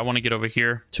we do that, I want to get over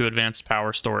here to advanced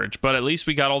power storage. But at least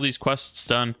we got all these quests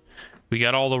done. We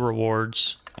got all the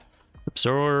rewards.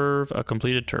 Observe a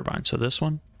completed turbine. So this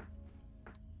one.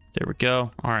 There we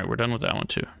go. All right, we're done with that one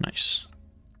too. Nice.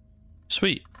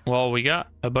 Sweet. Well, we got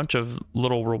a bunch of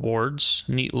little rewards.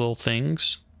 Neat little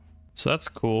things. So that's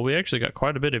cool. We actually got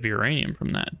quite a bit of uranium from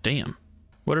that. Damn.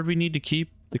 What did we need to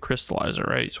keep? The crystallizer,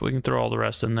 right? So we can throw all the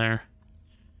rest in there.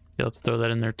 Yeah, let's throw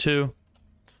that in there too.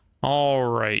 All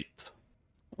right.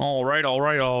 All right.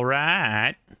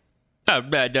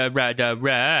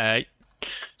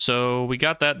 So we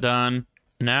got that done.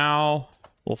 Now,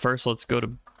 well, first let's go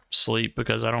to sleep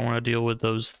because I don't want to deal with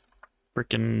those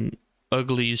freaking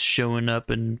uglies showing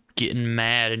up and getting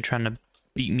mad and trying to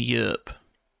beat me up.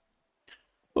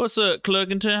 What's up,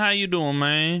 Cluggington? How you doing,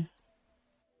 man?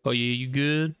 Oh yeah, you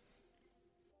good?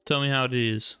 Tell me how it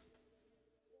is.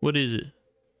 What is it?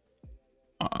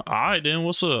 Alright then,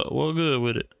 what's up? What good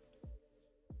with it?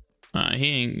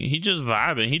 He just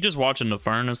vibing. He just watching the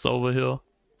furnace over here.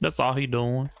 That's all he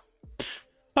doing.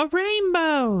 A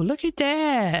rainbow! Look at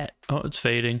that! Oh, it's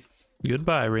fading.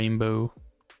 Goodbye, rainbow.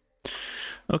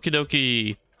 Okie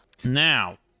dokie.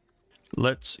 Now,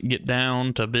 let's get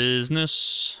down to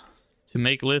business to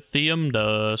make lithium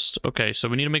dust. Okay, so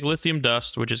we need to make lithium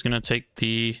dust, which is going to take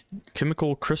the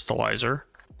chemical crystallizer.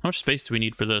 How much space do we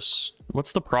need for this?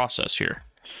 What's the process here?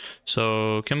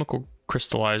 So, chemical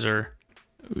crystallizer,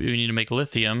 we need to make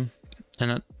lithium,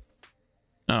 and that,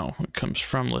 oh, it comes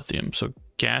from lithium. So,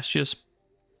 gaseous,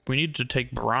 we need to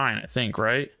take brine, I think,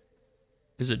 right?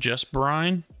 Is it just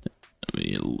brine?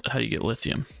 How do you get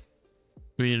lithium?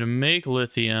 We need to make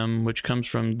lithium, which comes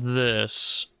from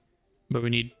this, but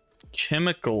we need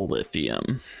chemical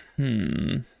lithium.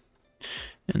 And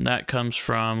that comes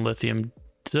from lithium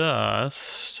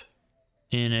dust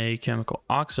in a chemical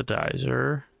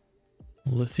oxidizer.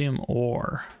 Lithium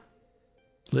ore.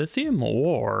 Lithium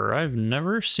ore? I've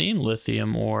never seen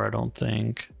lithium ore, I don't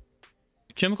think.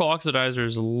 Chemical oxidizer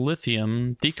is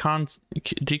lithium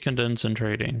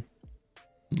decondensating.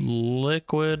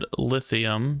 Liquid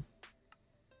lithium.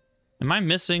 Am I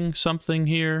missing something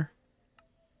here?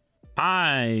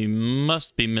 I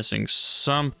must be missing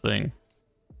something.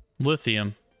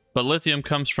 Lithium. But lithium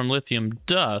comes from lithium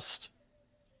dust.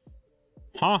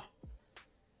 Huh?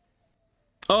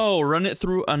 Oh, run it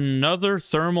through another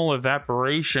thermal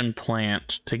evaporation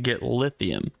plant to get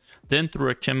lithium. Then through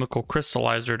a chemical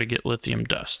crystallizer to get lithium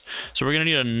dust. So we're going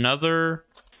to need another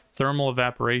thermal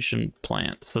evaporation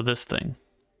plant. So this thing.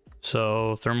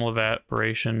 So thermal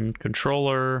evaporation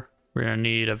controller. We're going to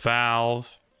need a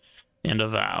valve and a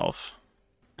valve.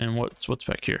 And what's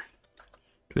back here?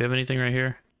 Do we have anything right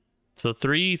here? So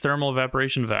 3 thermal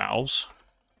evaporation valves.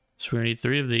 So we need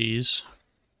 3 of these.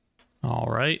 All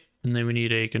right. And then we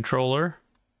need a controller.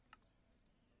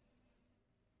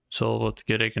 So let's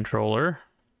get a controller.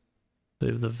 We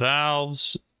have the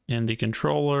valves and the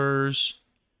controllers.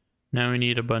 Now we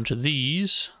need a bunch of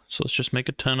these. So let's just make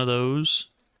a ton of those.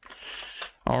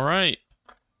 All right.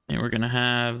 And we're going to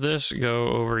have this go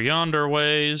over yonder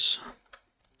ways.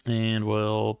 And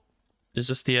we'll... Is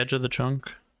this the edge of the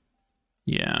chunk?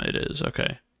 Yeah, it is.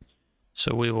 Okay.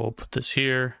 So we will put this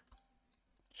here.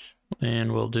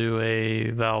 And we'll do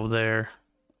a valve there.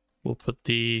 We'll put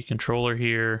the controller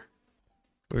here.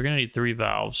 We're going to need 3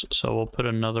 valves. So we'll put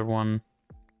another one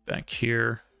back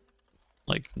here.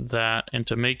 Like that. And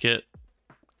to make it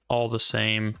all the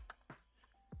same,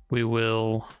 we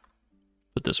will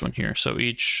put this one here. So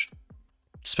each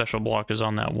special block is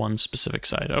on that one specific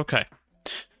side. Okay.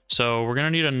 So we're going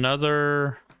to need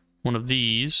another one of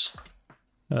these.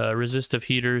 Resistive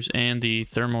heaters and the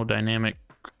thermodynamic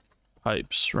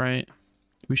pipes, right?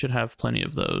 We should have plenty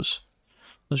of those.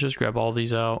 Let's just grab all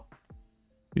these out.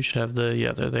 We should have the,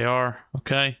 yeah, there they are.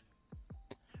 Okay.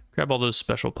 Grab all those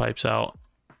special pipes out.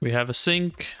 We have a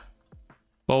sink.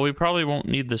 Well, we probably won't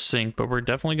need the sink, but we're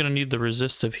definitely going to need the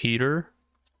resistive heater.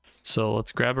 So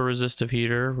let's grab a resistive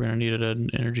heater. We're going to need an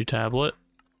energy tablet.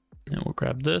 And we'll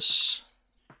grab this.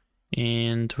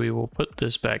 And we will put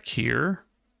this back here.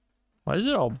 Why is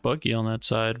it all buggy on that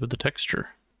side with the texture?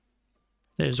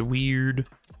 That is weird.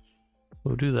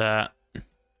 We'll do that.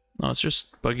 Oh, it's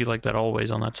just buggy like that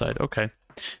always on that side. Okay.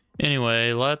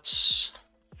 Anyway, let's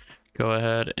go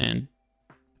ahead and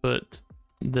put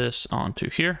this onto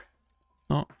here.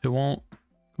 Oh, it won't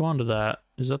go onto that.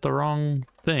 Is that the wrong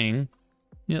thing?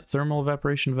 Yeah, thermal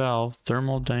evaporation valve,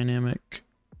 thermodynamic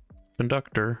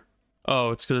conductor. Oh,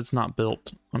 it's because it's not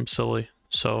built. I'm silly.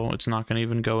 So it's not going to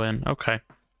even go in. Okay.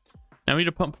 Now we need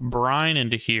to pump brine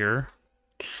into here.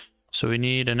 So we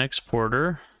need an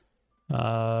exporter.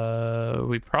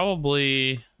 We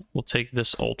probably will take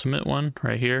this ultimate one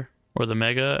right here, or the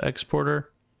mega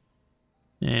exporter,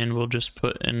 and we'll just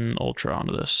put an ultra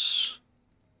onto this.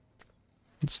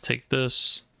 Let's take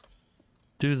this,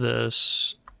 do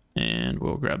this, and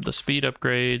we'll grab the speed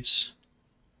upgrades,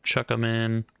 chuck them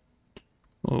in.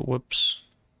 Oh, whoops.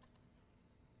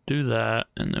 Do that,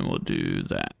 and then we'll do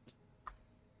that.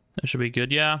 That should be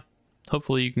good, yeah.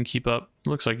 Hopefully you can keep up.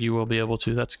 Looks like you will be able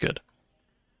to. That's good.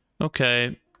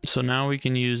 Okay, so now we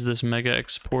can use this mega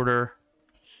exporter,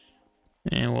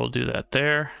 and we'll do that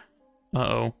there.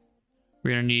 Uh-oh.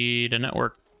 We're gonna need a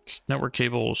network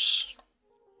cables.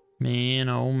 Man,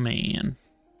 oh man.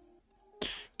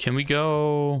 Can we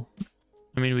go...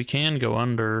 I mean, we can go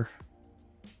under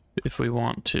if we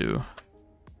want to,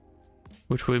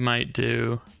 which we might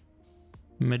do.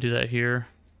 We might do that here.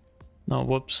 Oh,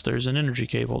 whoops, there's an energy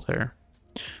cable there.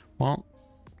 Well,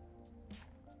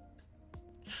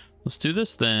 let's do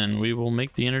this then. We will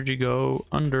make the energy go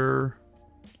under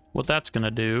what that's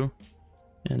gonna do,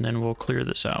 and then we'll clear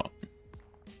this out.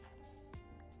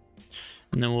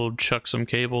 And then we'll chuck some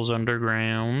cables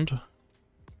underground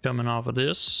coming off of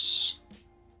this.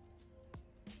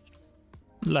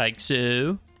 Like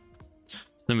so.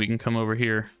 Then we can come over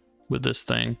here with this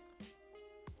thing.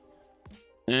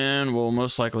 And we'll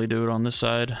most likely do it on this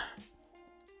side.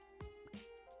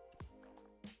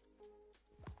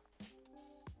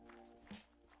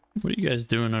 What are you guys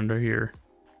doing under here?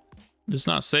 It's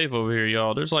not safe over here,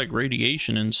 y'all. There's like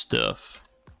radiation and stuff.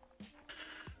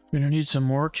 We're gonna need some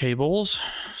more cables.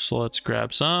 So let's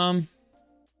grab some.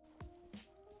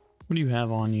 What do you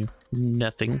have on you?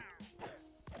 Nothing.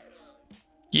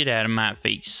 Get out of my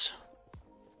face.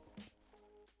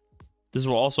 This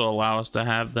will also allow us to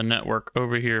have the network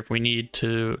over here if we need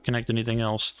to connect anything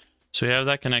else. So we have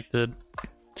that connected.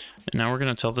 And now we're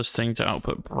going to tell this thing to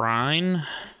output brine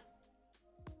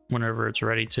whenever it's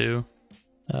ready to.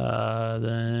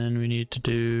 Then we need to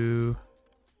do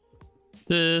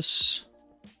this.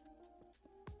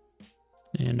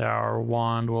 And our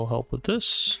wand will help with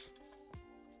this.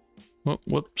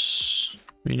 Whoops.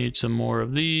 We need some more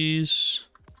of these.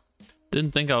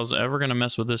 Didn't think I was ever going to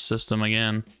mess with this system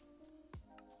again.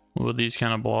 With these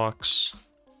kind of blocks.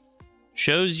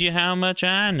 Shows you how much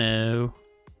I know.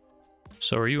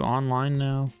 So are you online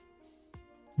now?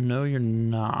 No, you're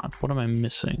not. What am I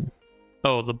missing?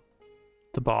 Oh, the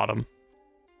bottom.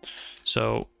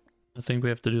 So I think we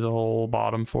have to do the whole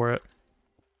bottom for it.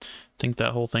 I think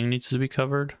that whole thing needs to be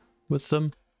covered with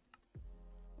them.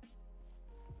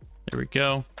 There we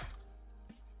go.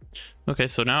 Okay,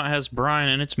 so now it has brine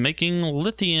and it's making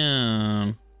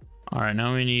lithium. All right,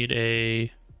 now we need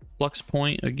a flux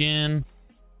point again.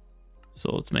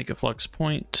 So let's make a flux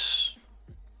point.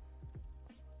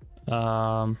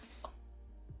 I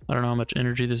don't know how much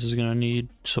energy this is gonna need,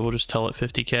 so we'll just tell it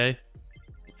 50k.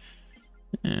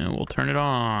 And we'll turn it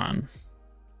on.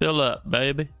 Fill up,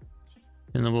 baby.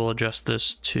 And then we'll adjust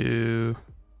this to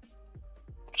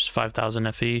just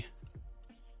 5,000 FE.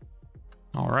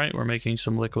 All right, we're making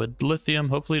some liquid lithium.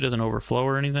 Hopefully it doesn't overflow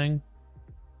or anything.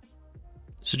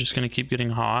 Is it just gonna keep getting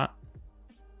hot?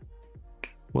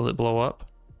 Will it blow up?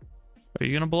 Are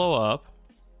you gonna blow up?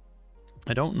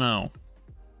 I don't know,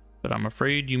 but I'm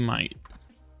afraid you might.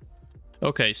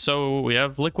 Okay, so we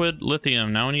have liquid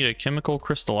lithium. Now we need a chemical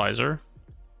crystallizer.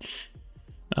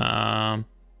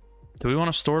 Do we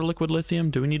want to store liquid lithium?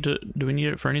 Do we need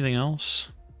it for anything else?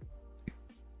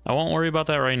 I won't worry about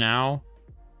that right now.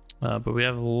 But we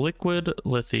have liquid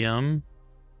lithium.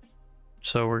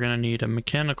 So we're gonna need a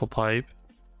mechanical pipe.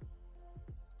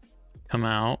 Come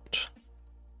out.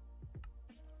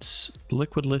 It's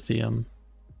liquid lithium.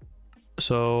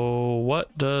 So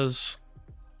what does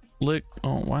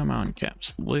why am I on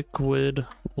caps? Liquid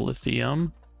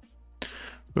lithium.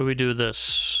 What do we do with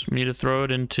this? We need to throw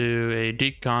it into a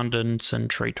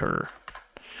decondensator.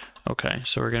 Okay,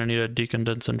 so we're gonna need a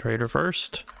decondensator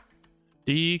first.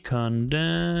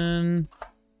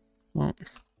 Well,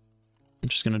 I'm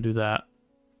just gonna do that.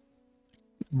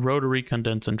 Rotary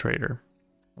condensator.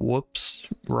 Whoops,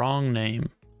 wrong name.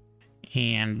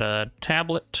 And a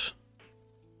tablet.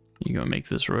 You're gonna make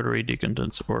this rotary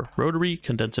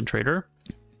condensator.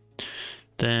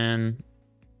 Then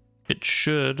it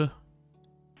should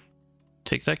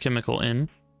take that chemical in.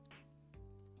 Do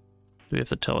we have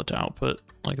to tell it to output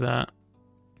like that?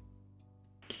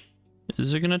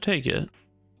 Is it gonna take it?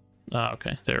 Oh,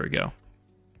 okay, there we go.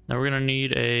 Now we're gonna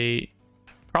need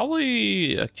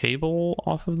probably a cable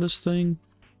off of this thing.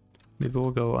 Maybe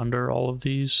we'll go under all of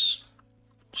these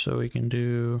so we can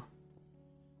do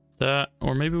that,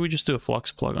 or maybe we just do a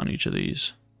flux plug on each of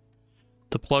these.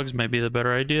 The plugs may be the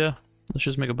better idea. Let's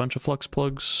just make a bunch of flux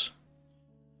plugs.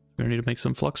 We're gonna need to make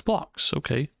some flux blocks.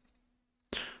 Okay.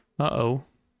 Uh-oh.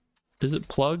 Is it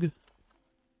plug?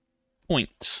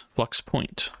 Point. Flux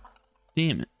point.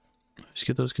 Damn it. I just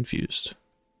get those confused.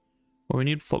 Well, we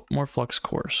need more flux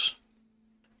cores.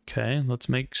 Okay, let's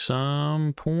make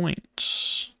some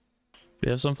points. We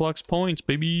have some flux points,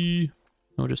 baby.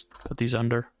 We'll just put these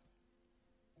under.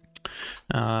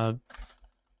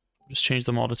 Just change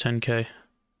them all to 10K.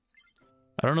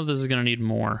 I don't know if this is going to need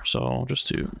more, so I'll just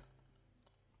do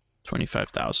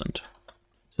 25,000.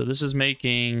 So this is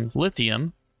making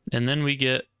lithium, and then we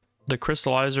get the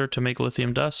crystallizer to make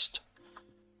lithium dust.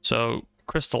 So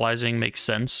crystallizing makes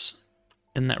sense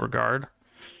in that regard.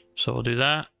 So we'll do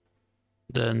that.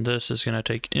 Then this is going to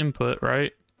take input,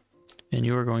 right? And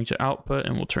you are going to output,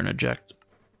 and we'll turn eject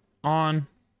on.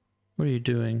 What are you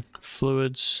doing?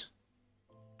 Fluids,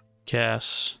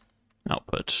 gas,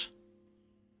 output.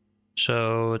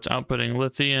 So it's outputting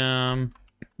lithium.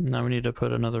 Now we need to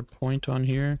put another point on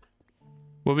here.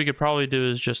 What we could probably do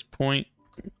is just point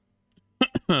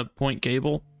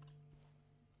cable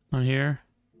on here.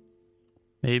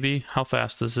 Maybe. How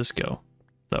fast does this go,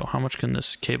 though? How much can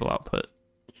this cable output?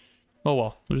 Oh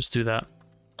well, we'll just do that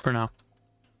for now.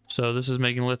 So this is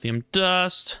making lithium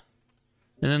dust.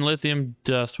 And then lithium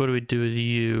dust, what do we do with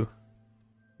you?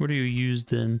 What are you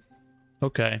used in?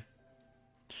 Okay.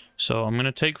 So I'm going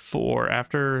to take 4.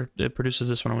 After it produces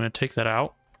this one, I'm going to take that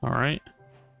out. All right.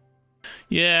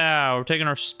 Yeah, we're taking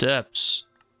our steps.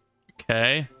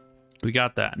 Okay. We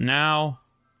got that. Now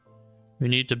we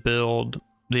need to build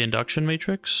the induction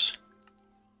matrix.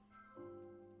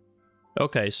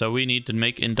 Okay, so we need to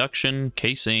make induction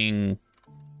casing.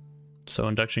 So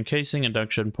induction casing,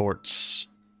 induction ports.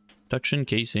 Induction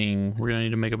casing. We're going to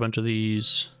need to make a bunch of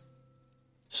these.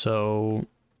 So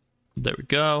there we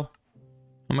go.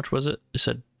 How much was it? It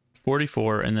said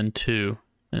 44 and then 2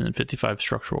 and then 55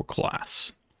 structural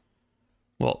glass.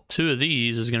 Well, 2 of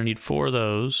these is going to need 4 of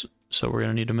those. So we're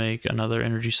going to need to make another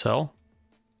energy cell.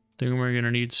 Then we're going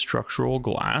to need structural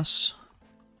glass.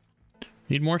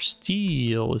 Need more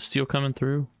steel. Is steel coming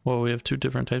through? Well, we have 2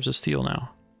 different types of steel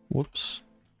now. Whoops.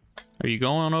 Are you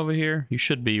going over here? You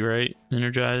should be, right?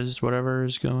 Energized, whatever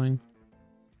is going.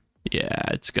 Yeah,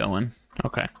 it's going.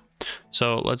 Okay.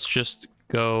 So let's just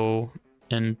go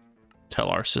and tell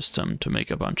our system to make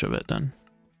a bunch of it then.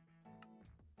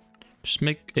 Just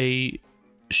make a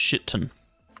shit ton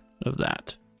of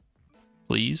that,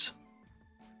 please.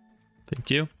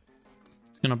 Thank you.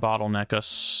 It's gonna bottleneck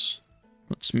us.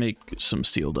 Let's make some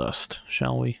steel dust,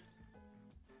 shall we?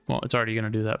 Well, it's already gonna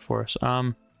do that for us.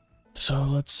 So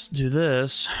let's do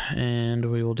this,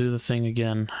 and we will do the thing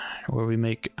again where we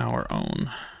make our own.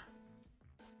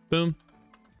 Boom.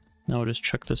 Now we'll just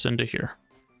chuck this into here.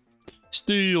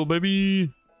 Steel,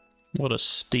 baby! What a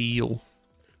steal.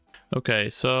 Okay,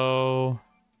 so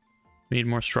we need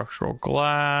more structural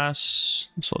glass.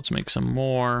 So let's make some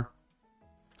more.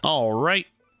 All right,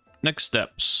 next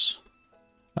steps.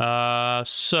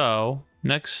 So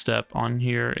next step on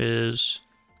here is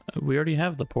we already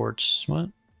have the ports.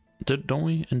 What? Don't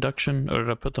we? Induction? Or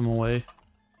did I put them away?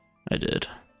 I did.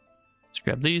 Let's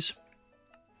grab these.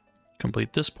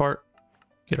 Complete this part.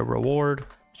 Get a reward.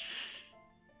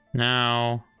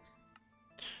 Now,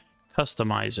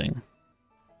 customizing.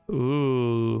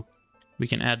 Ooh, we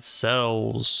can add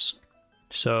cells.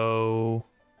 So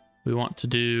we want to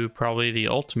do probably the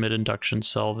ultimate induction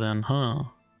cell then, huh?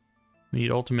 We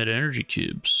need ultimate energy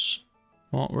cubes.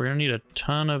 Well, we're gonna need a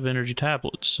ton of energy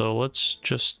tablets, so let's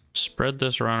just spread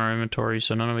this around our inventory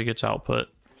so none of it gets output.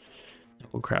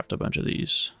 We'll craft a bunch of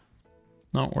these.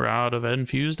 No, we're out of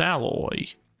infused alloy.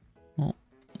 Well,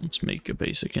 let's make a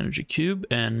basic energy cube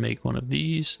and make one of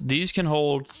these. These can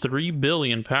hold 3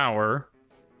 billion power.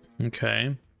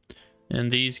 Okay.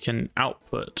 And these can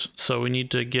output. So we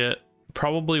need to get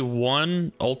probably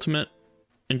 1 ultimate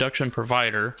induction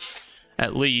provider,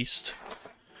 at least.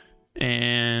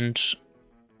 And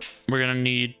we're gonna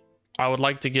need, I would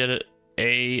like to get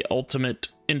a ultimate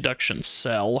induction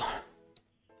cell.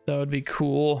 That would be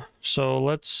cool. So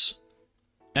let's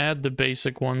add the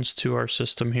basic ones to our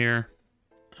system here.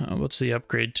 What's the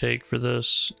upgrade take for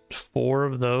this? 4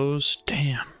 of those?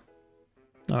 Damn.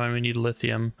 Oh, and we need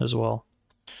lithium as well.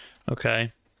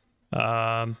 Okay.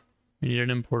 We need an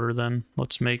importer then.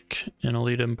 Let's make an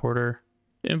elite importer.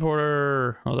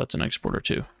 Importer! Oh, that's an exporter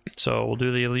too. So we'll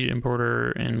do the elite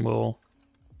importer and we'll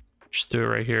just do it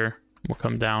right here. We'll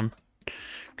come down,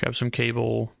 grab some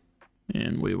cable,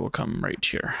 and we will come right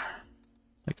here.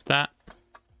 Like that.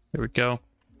 There we go.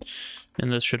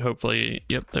 And this should hopefully,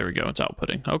 yep, there we go. It's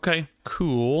outputting. Okay,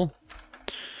 cool.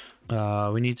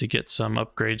 We need to get some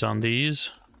upgrades on these.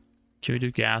 Can we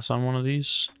do gas on one of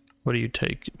these? What do you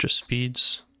take? Just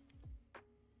speeds?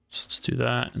 So let's do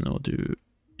that, and then we'll do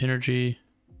energy.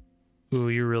 Ooh,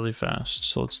 you're really fast,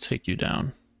 so let's take you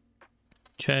down.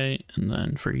 Okay, and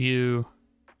then for you,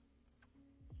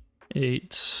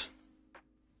 8.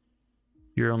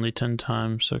 You're only 10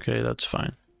 times. Okay, that's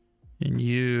fine. And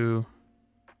you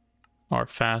are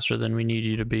faster than we need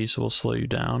you to be, so we'll slow you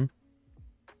down.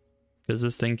 Because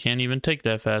this thing can't even take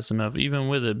that fast enough, even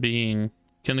with it being...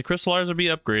 Can the crystallizer be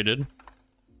upgraded?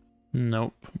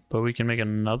 Nope, but we can make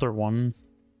another one.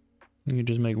 We can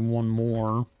just make one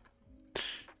more.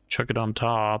 Chuck it on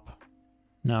top.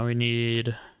 Now we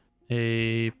need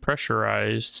a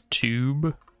pressurized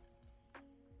tube.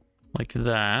 Like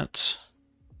that.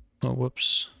 Oh,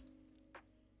 whoops.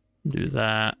 Do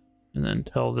that. And then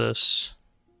tell this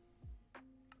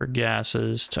for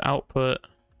gases to output.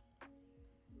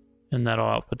 And that'll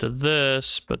output to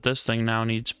this. But this thing now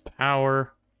needs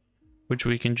power, which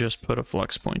we can just put a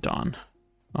flex point on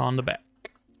the back.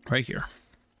 Right here.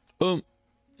 Boom.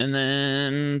 And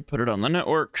then put it on the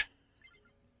network.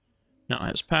 Now it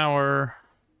has power.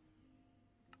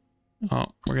 Oh,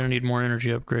 we're going to need more energy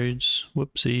upgrades.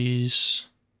 Whoopsies.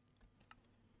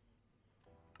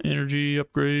 Energy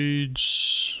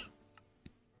upgrades.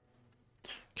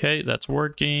 Okay, that's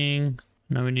working.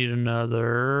 Now we need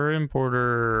another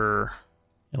importer.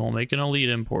 And we'll make an elite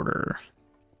importer.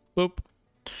 Boop.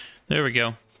 There we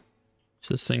go.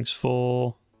 So this thing's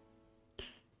full.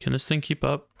 Can this thing keep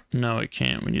up? No, it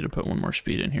can't. We need to put one more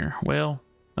speed in here. Well,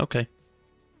 okay.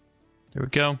 There we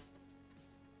go.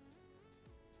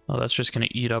 Oh, that's just going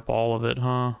to eat up all of it,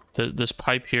 huh? This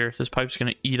pipe here, this pipe's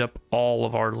going to eat up all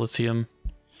of our lithium.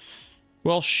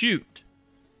 Well, shoot.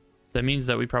 That means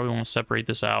that we probably want to separate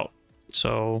this out.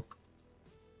 So,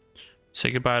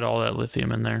 say goodbye to all that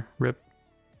lithium in there. Rip.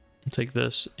 Take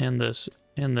this, and this,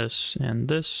 and this, and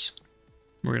this.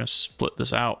 We're going to split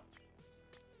this out.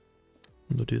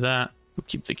 We'll do that. We'll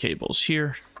keep the cables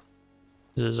here.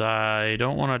 Because I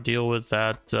don't want to deal with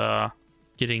that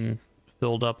getting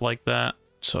filled up like that.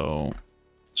 So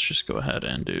let's just go ahead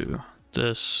and do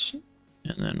this.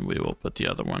 And then we will put the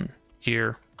other one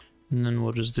here. And then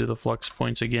we'll just do the flux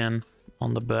points again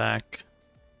on the back.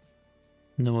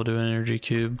 And then we'll do an energy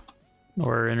cube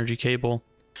or energy cable.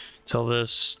 Tell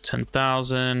this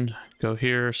 10,000. Go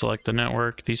here, select the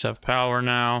network. These have power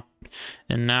now.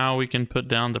 And now we can put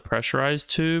down the pressurized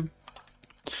tube.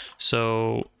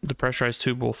 So the pressurized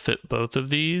tube will fit both of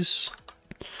these.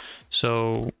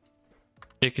 So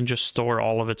it can just store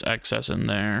all of its excess in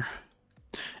there.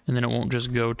 And then it won't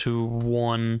just go to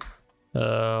one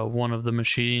of the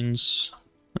machines.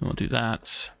 And we'll do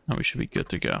that. Now we should be good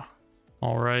to go.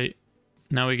 All right.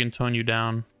 Now we can tone you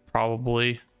down,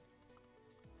 probably.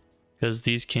 Because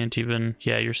these can't even...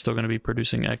 Yeah, you're still going to be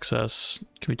producing excess.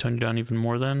 Can we tone you down even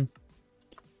more then?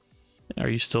 Are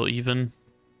you still even?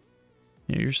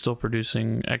 Yeah, you're still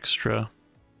producing extra.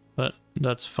 But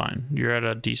that's fine. You're at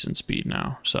a decent speed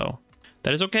now. So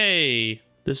that is okay.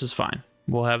 This is fine.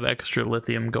 We'll have extra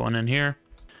lithium going in here.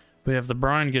 We have the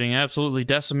brine getting absolutely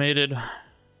decimated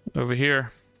over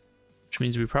here. Which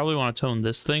means we probably want to tone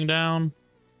this thing down.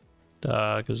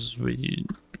 Because we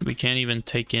can't even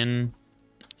take in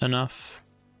enough.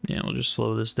 Yeah, we'll just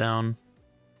slow this down.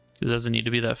 It doesn't need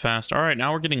to be that fast. All right,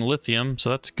 now we're getting lithium, so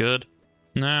that's good.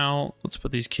 Now let's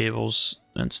put these cables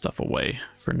and stuff away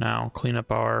for now. Clean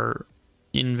up our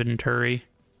inventory.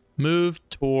 Move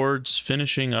towards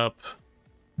finishing up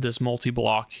this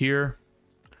multi-block here.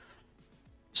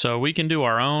 So we can do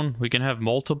our own. We can have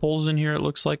multiples in here, it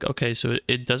looks like. Okay, so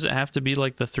it doesn't have to be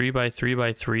like the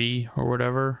 3x3x3 or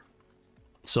whatever.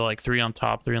 So like 3 on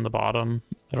top, 3 on the bottom.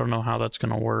 I don't know how that's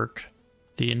going to work.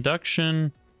 The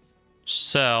induction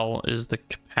cell is the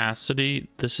capacity.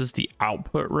 This is the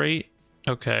output rate.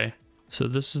 Okay, so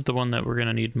this is the one that we're going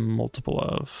to need multiple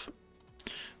of.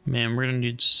 Man, we're going to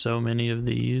need so many of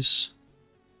these.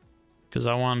 Because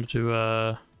I wanted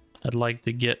to, I'd like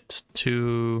to get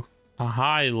to a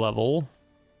high level.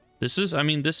 This is, I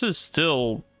mean, this is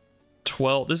still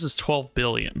 12, this is 12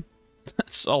 billion.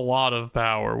 That's a lot of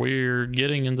power. We're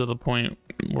getting into the point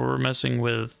where we're messing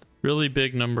with really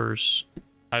big numbers.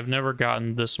 I've never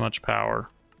gotten this much power,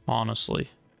 honestly.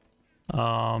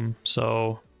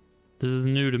 So this is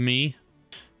new to me.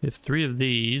 If 3 of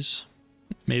these,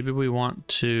 maybe we want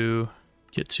to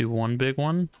get to one big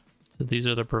one. So these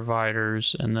are the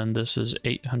providers, and then this is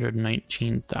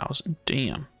 819,000.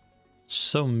 Damn.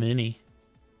 So many.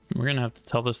 We're gonna have to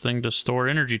tell this thing to store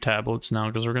energy tablets now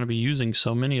because we're gonna be using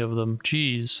so many of them.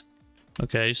 Jeez.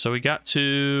 Okay, so we got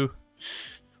to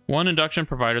one induction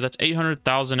provider. That's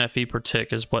 800,000 FE per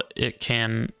tick is what it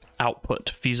can output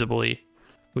feasibly.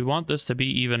 We want this to be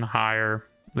even higher.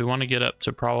 We want to get up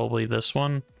to probably this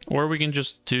one, or we can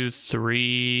just do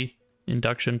 3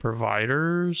 induction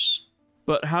providers.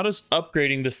 But how does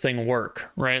upgrading this thing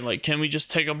work, right? Like, can we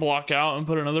just take a block out and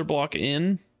put another block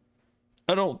in?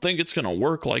 I don't think it's gonna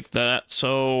work like that.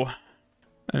 So,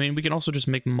 I mean, we can also just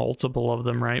make multiple of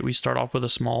them, right? We start off with a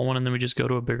small one and then we just go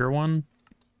to a bigger one.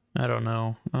 I don't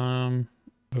know.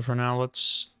 But for now,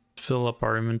 let's fill up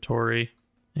our inventory,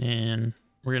 and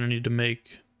we're gonna need to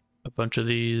make a bunch of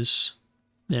these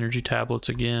energy tablets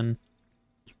again.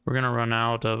 We're gonna run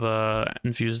out of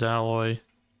infused alloy,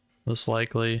 most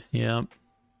likely. Yep.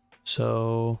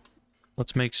 So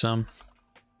let's make some.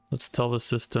 Let's tell the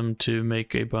system to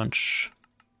make a bunch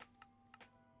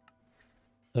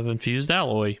of infused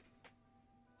alloy,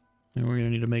 and we're gonna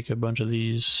need to make a bunch of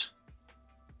these.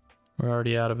 We're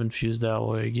already out of infused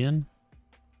alloy again.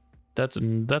 That's a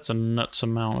nuts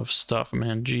amount of stuff,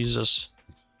 man. Jesus.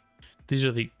 These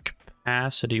are the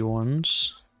capacity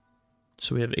ones.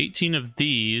 So we have 18 of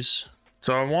these.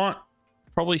 So I want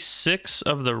probably 6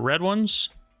 of the red ones.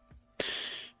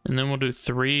 And then we'll do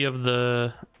 3 of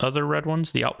the other red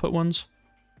ones, the output ones.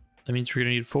 That means we're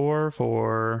gonna need 4,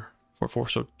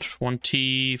 so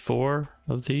 24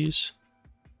 of these.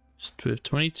 So we have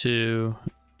 22.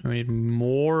 We need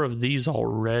more of these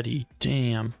already.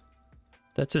 Damn.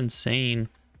 That's insane.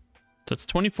 That's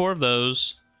 24 of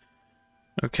those.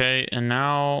 Okay, and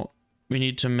now we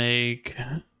need to make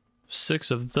 6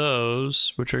 of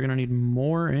those, which are going to need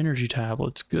more energy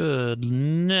tablets.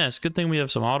 Goodness. Good thing we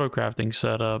have some auto crafting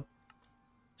set up.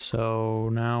 So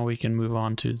now we can move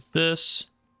on to this.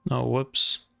 Oh,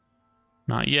 whoops.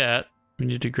 Not yet. We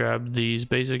need to grab these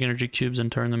basic energy cubes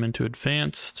and turn them into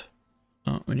advanced.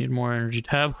 Oh, we need more energy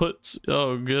tablets.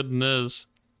 Oh, goodness.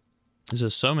 This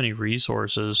is so many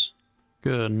resources.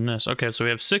 Goodness. Okay, so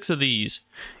we have 6 of these.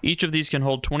 Each of these can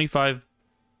hold 25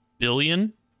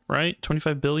 billion, right?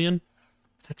 25 billion?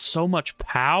 That's so much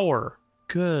power.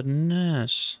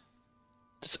 Goodness.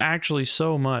 That's actually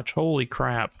so much. Holy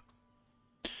crap.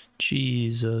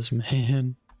 Jesus,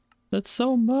 man. That's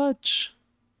so much.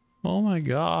 Oh my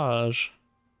gosh.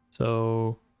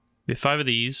 So, we have 5 of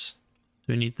these.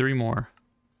 We need 3 more.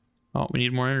 Oh, we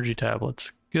need more energy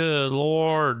tablets. Good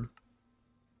lord.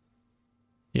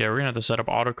 Yeah, we're gonna have to set up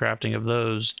auto crafting of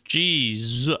those.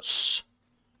 Jesus.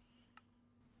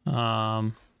 We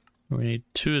need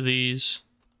 2 of these.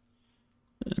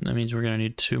 And that means we're gonna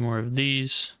need 2 more of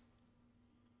these.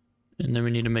 And then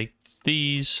we need to make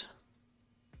these.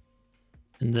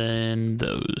 And then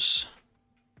those.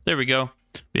 There we go.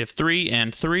 We have 3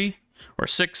 and 3. Or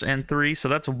 6 and 3. So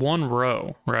that's 1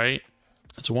 row, right?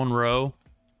 That's 1 row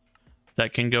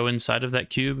that can go inside of that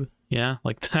cube. Yeah,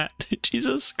 like that.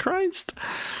 Jesus Christ.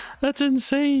 That's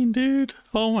insane, dude.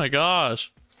 Oh my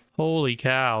gosh. Holy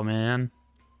cow, man.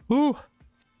 Woo.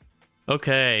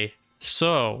 Okay,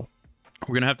 so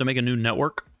we're going to have to make a new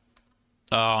network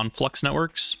on Flux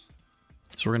Networks.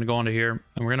 So we're going to go onto here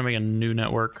and we're going to make a new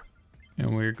network.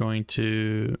 And we're going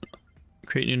to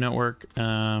create a new network.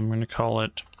 I'm going to call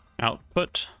it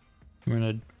output. I'm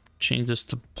going to change this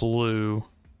to blue.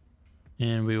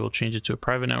 And we will change it to a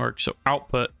private network. So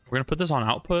output, we're going to put this on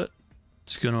output.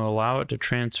 It's going to allow it to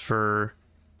transfer.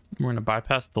 We're going to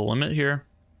bypass the limit here.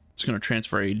 It's going to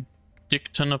transfer a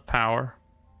dick ton of power.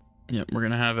 Yep, we're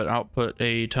going to have it output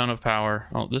a ton of power.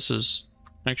 Oh, this is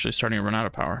actually starting to run out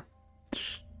of power.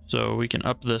 So we can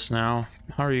up this now.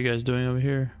 How are you guys doing over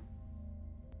here?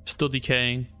 Still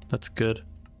decaying. That's good.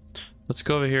 Let's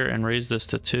go over here and raise this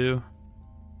to 2.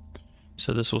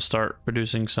 So this will start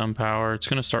producing some power. It's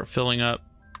going to start filling up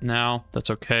now. That's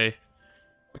okay.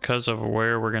 Because of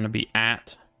where we're going to be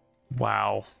at.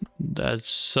 Wow.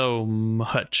 That's so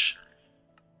much.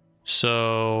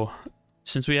 So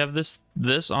since we have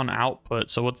this on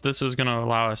output, so what this is going to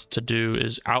allow us to do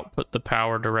is output the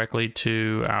power directly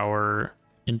to our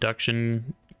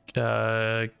induction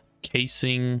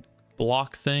casing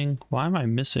block thing. Why am I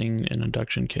missing an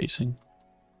induction casing?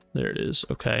 There it is.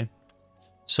 Okay.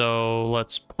 So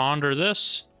let's ponder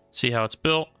this, see how it's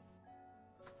built.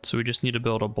 So we just need to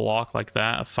build a block like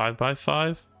that, a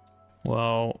 5x5.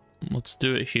 Well, let's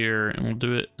do it here, and we'll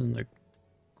do it in the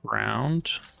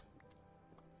ground.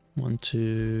 1,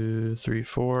 2, 3,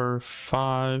 4,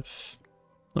 5.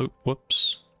 Oh,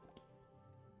 whoops.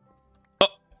 Oh,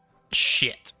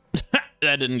 shit.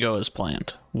 That didn't go as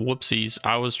planned. Whoopsies.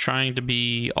 I was trying to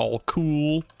be all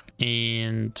cool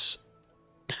and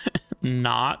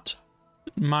not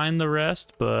mine the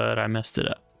rest, but I messed it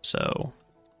up. So,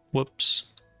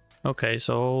 whoops. Okay,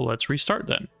 so let's restart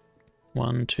then.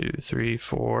 1, 2, 3,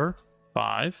 4,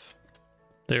 5.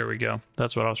 There we go.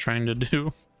 That's what I was trying to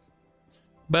do.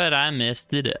 But I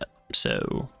messed it up,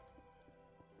 so...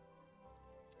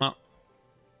 Oh.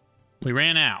 We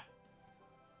ran out.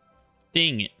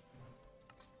 Dang it.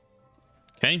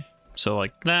 Okay, so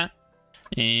like that.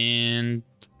 And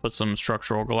put some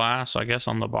structural glass, I guess,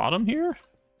 on the bottom here.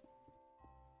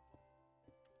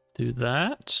 Do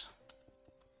that.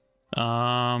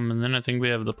 And then I think we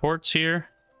have the ports here.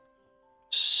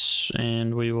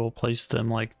 And we will place them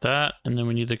like that. And then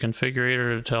we need the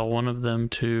configurator to tell one of them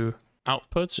to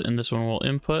output, and this one will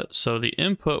input. So the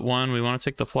input one, we want to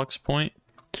take the flux point.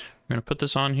 I'm going to put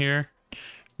this on here.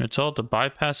 I'm going to tell it to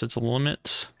bypass its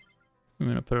limit. I'm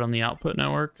going to put it on the output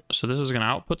network. So this is going to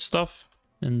output stuff.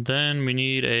 And then we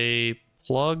need a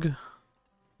plug,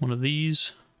 one of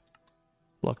these,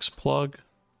 flux plug.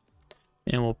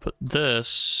 And we'll put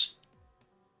this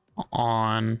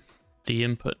on the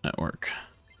input network.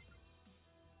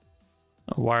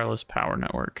 A wireless power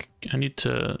network. I need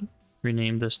to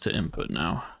rename this to input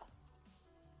now.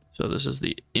 So this is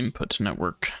the input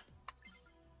network.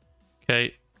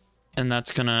 Okay, and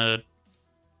that's gonna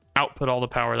output all the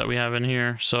power that we have in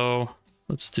here. So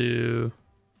let's do,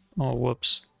 oh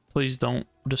whoops, please don't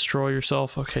destroy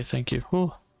yourself. Okay, thank you.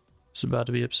 Whew. I was about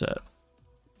to be upset.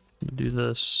 We'll do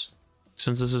this,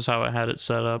 since this is how I had it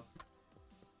set up.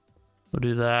 We'll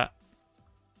do that.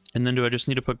 And then do I just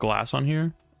need to put glass on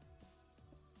here?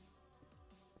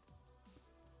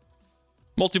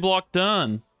 Multi-block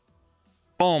done.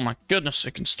 Oh my goodness,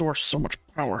 it can store so much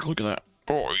power. Look at that.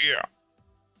 Oh yeah.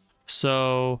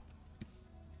 So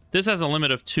this has a limit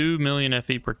of 2 million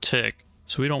FE per tick,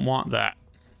 so we don't want that.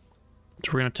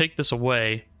 So we're gonna take this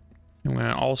away. And we're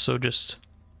gonna also just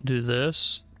do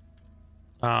this.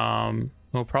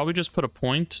 We'll probably just put a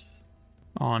point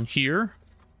on here.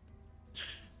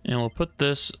 And we'll put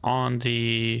this on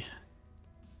the...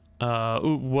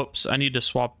 ooh, whoops, I need to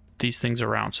swap these things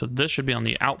around. So this should be on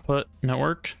the output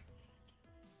network.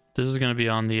 This is going to be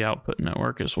on the output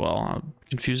network as well. I'm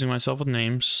confusing myself with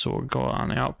names, so we'll go on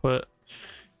the output.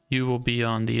 You will be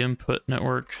on the input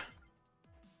network.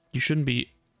 You shouldn't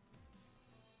be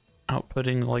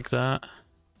outputting like that.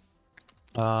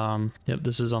 Yep,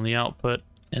 this is on the output.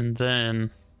 And then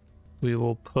we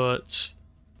will put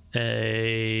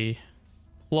a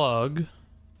plug.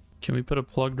 Can we put a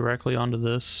plug directly onto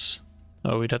this?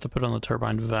 Oh, we'd have to put it on the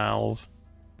turbine valve.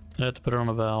 I'd have to put it on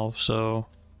a valve, so...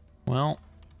 Well,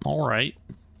 alright.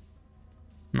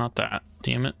 Not that,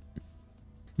 damn it.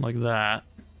 Like that.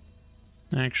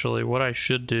 Actually, what I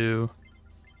should do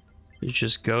is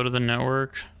just go to the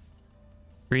network,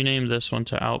 rename this one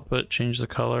to output, change the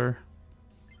color,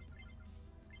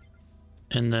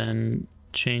 and then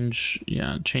change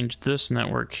this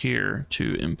network here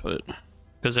to input,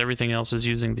 because everything else is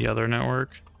using the other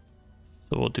network.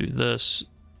 So we'll do this,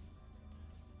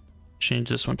 change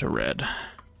this one to red,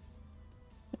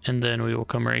 and then we will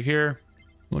come right here.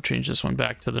 We'll change this one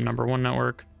back to the number 1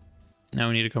 network. Now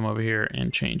we need to come over here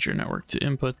and change your network to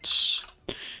inputs,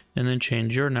 and then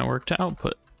change your network to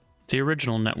output, the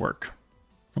original network.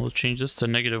 We'll change this to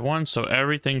 -1, so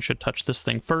everything should touch this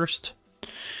thing first.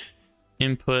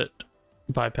 Input,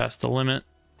 bypass the limit,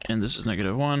 and this is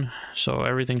 -1, so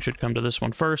everything should come to this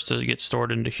one first as it gets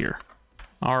stored into here.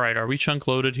 All right, are we chunk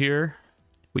loaded here?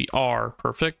 We are,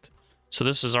 perfect. So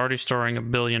this is already storing 1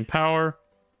 billion power.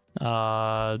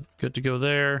 Good to go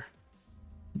there.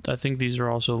 I think these are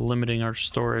also limiting our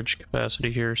storage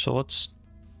capacity here. So let's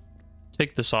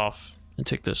take this off and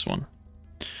take this one.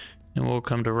 And we'll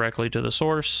come directly to the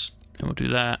source and we'll do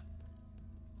that.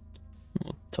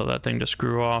 We'll tell that thing to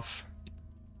screw off.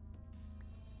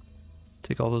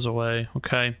 Take all those away,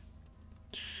 okay.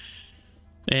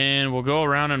 And we'll go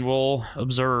around and we'll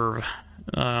observe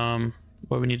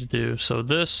what we need to do. So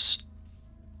this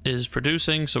is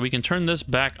producing, so we can turn this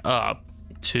back up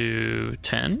to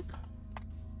 10.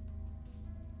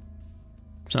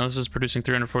 So now this is producing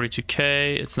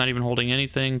 342K. It's not even holding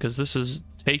anything because this is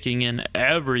taking in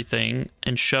everything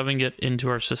and shoving it into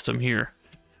our system here,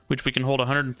 which we can hold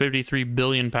 153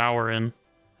 billion power in.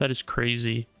 That is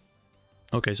crazy.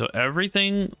 Okay, so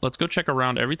everything, let's go check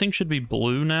around. Everything should be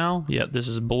blue now. Yep, this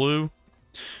is blue.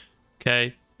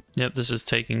 Okay. Yep, this is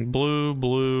taking blue,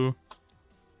 blue.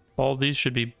 All of these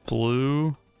should be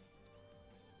blue.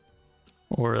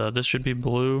 Or this should be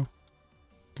blue.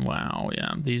 Wow,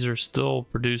 yeah, these are still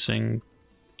producing.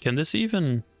 Can this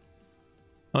even...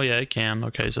 Oh yeah, it can.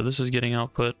 Okay, so this is getting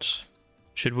output.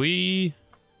 Should we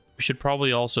should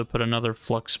probably also put another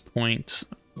flux point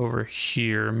over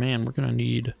here. Man, we're gonna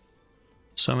need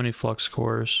so many flux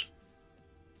cores.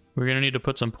 We're gonna need to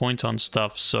put some points on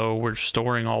stuff so we're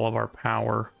storing all of our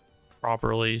power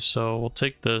properly. So we'll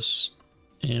take this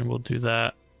and we'll do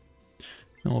that.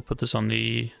 And we'll put this on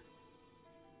the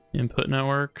input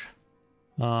network.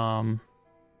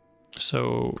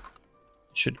 So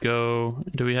it should go,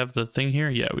 do we have the thing here?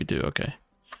 Yeah, we do. Okay.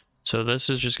 So this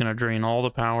is just gonna drain all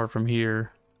the power from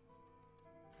here.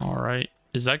 All right.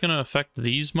 Is that gonna affect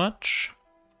these much?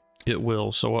 It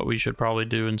will. So what we should probably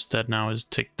do instead now is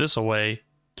take this away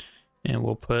and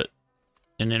we'll put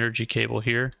an energy cable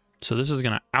here. So this is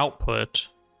gonna output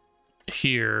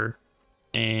here,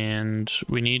 and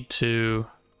we need to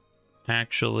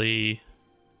actually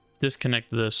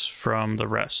disconnect this from the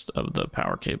rest of the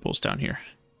power cables down here.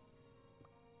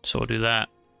 So we'll do that.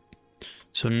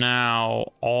 So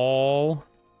now all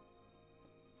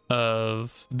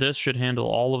of this should handle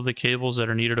all of the cables that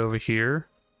are needed over here,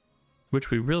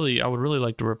 which I would really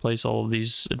like to replace all of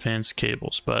these advanced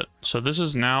cables. But so this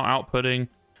is now outputting,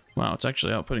 wow, it's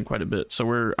actually outputting quite a bit. So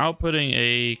we're outputting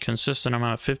a consistent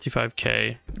amount of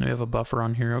 55K. We have a buffer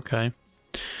on here. Okay.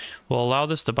 We'll allow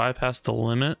this to bypass the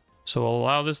limit. So we'll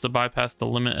allow this to bypass the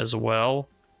limit as well,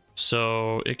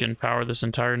 so it can power this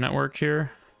entire network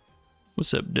here.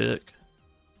 What's up, Dick?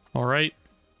 All right.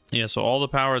 Yeah, so all the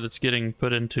power that's getting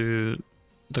put into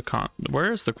the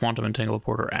where is the quantum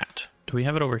entangler at? Do we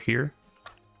have it over here?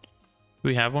 Do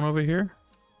we have one over here?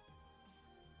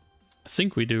 I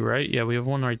think we do, right? Yeah, we have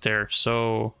one right there.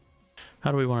 So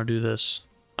how do we want to do this?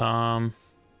 We'll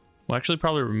actually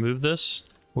probably remove this.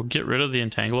 We'll get rid of the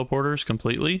entangler porters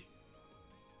completely.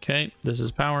 Okay, this is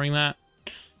powering that.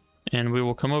 And we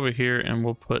will come over here and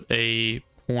we'll put a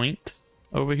point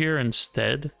over here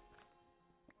instead.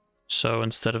 So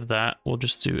instead of that, we'll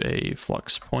just do a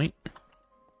flux point.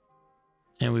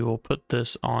 And we will put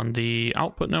this on the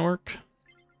output network.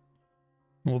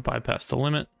 We'll bypass the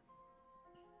limit.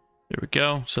 There we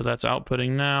go. So that's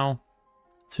outputting now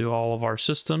to all of our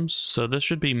systems. So this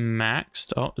should be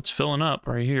maxed. Oh, it's filling up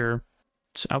right here.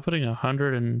 It's outputting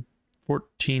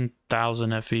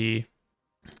 114,000 FE.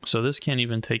 So this can't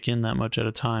even take in that much at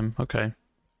a time. Okay.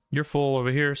 You're full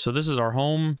over here. So this is our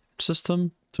home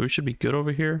system. So we should be good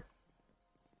over here.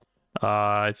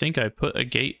 I think I put a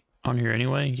gate on here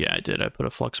anyway. Yeah, I did. I put a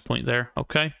flux point there.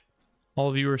 Okay. All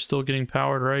of you are still getting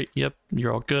powered, right? Yep.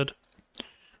 You're all good.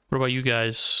 What about you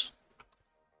guys?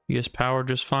 You guys powered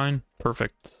just fine?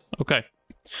 Perfect. Okay.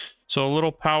 So a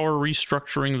little power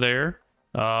restructuring there.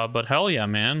 But hell yeah,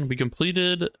 man. We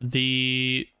completed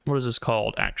the, what is this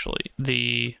called actually?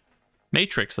 The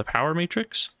matrix, the power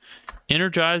matrix.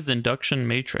 Energized induction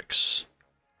matrix.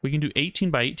 We can do 18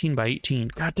 by 18 by 18.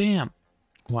 God damn.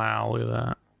 Wow, look at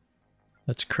that.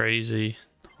 That's crazy.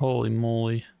 Holy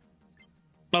moly.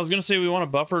 I was gonna say we want a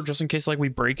buffer just in case like we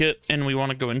break it and we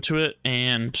want to go into it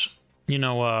and, you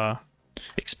know,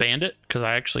 expand it, because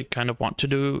I actually kind of want to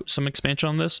do some expansion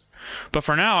on this. But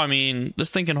for now, I mean,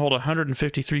 this thing can hold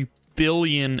 153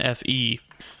 billion FE.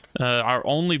 Our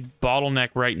only bottleneck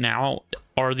right now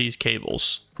are these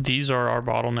cables. These are our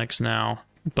bottlenecks now,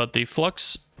 but the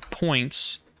flux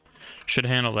points should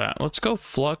handle that. Let's go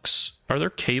flux. Are there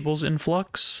cables in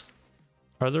flux?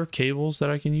 Are there cables that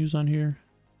I can use on here?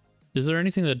 Is there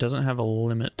anything that doesn't have a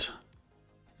limit?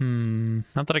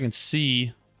 Not that I can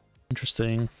see.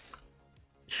 Interesting.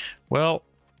 Well,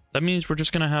 that means we're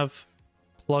just gonna have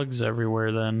plugs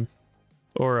everywhere then.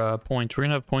 Or points. We're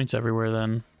gonna have points everywhere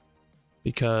then.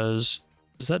 Because...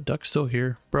 is that duck still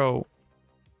here? Bro.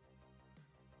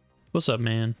 What's up,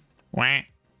 man? Wah.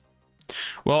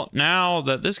 Well, now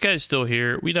that this guy's still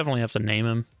here, we definitely have to name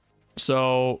him.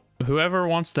 So, whoever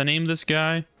wants to name this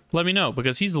guy, let me know,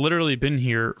 because he's literally been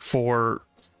here for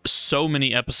so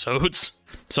many episodes.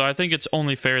 So I think it's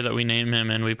only fair that we name him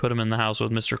and we put him in the house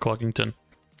with Mr. Cluckington.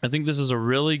 I think this is a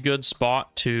really good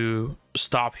spot to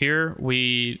stop here.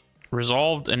 We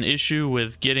resolved an issue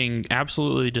with getting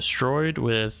absolutely destroyed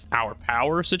with our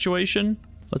power situation.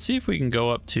 Let's see if we can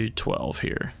go up to 12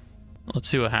 here. Let's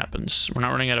see what happens. We're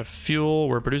not running out of fuel.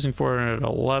 We're producing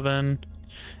 411.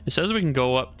 It says we can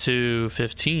go up to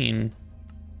 15.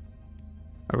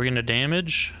 Are we going to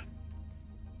damage?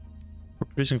 We're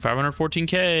producing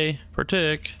 514K per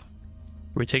tick.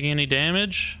 Are we taking any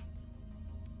damage?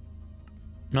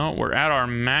 No, we're at our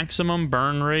maximum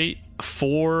burn rate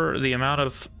for the amount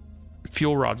of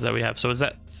fuel rods that we have. So is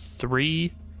that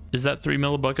 3? Is that 3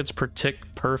 millibuckets per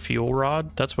tick per fuel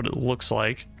rod? That's what it looks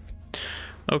like.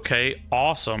 Okay,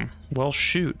 awesome. Well,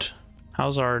 shoot.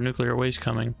 How's our nuclear waste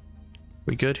coming?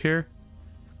 We good here?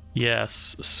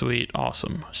 Yes, sweet,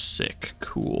 awesome, sick,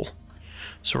 cool.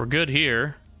 So we're good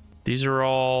here. These are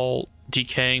all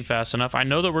decaying fast enough. I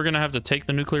know that we're going to have to take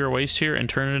the nuclear waste here and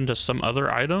turn it into some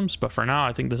other items, but for now,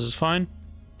 I think this is fine.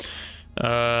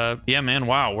 Yeah, man,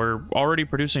 wow. We're already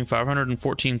producing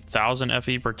 514,000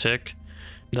 FE per tick.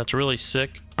 That's really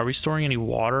sick. Are we storing any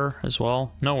water as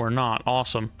well? No, we're not.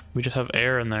 Awesome. We just have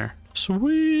air in there.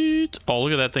 Sweet. Oh,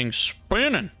 look at that thing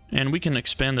spinning. And we can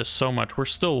expand this so much. We're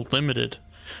still limited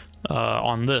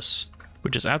on this,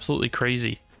 which is absolutely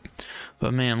crazy.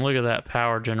 But man, look at that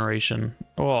power generation.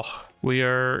 Oh, we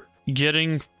are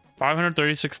getting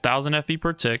 536,000 FE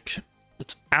per tick.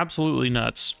 It's absolutely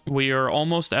nuts. We are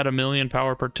almost at 1 million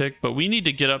power per tick, but we need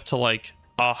to get up to like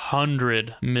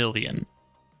 100 million.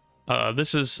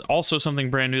 This is also something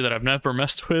brand new that I've never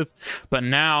messed with, but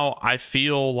now I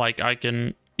feel like I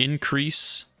can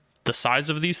increase the size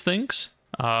of these things,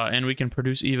 and we can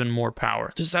produce even more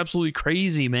power. This is absolutely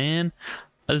crazy, man.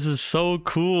 This is so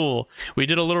cool. We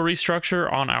did a little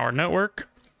restructure on our network,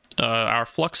 our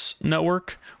Flux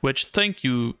network, which thanks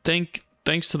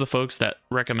to the folks that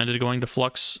recommended going to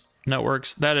Flux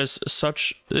networks. That is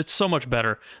it's so much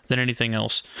better than anything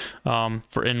else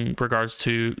in regards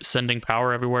to sending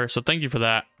power everywhere. So thank you for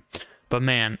that. But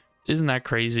man, isn't that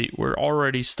crazy? We're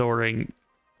already storing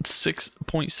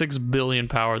 6.6 billion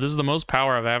power. This is the most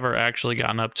power I've ever actually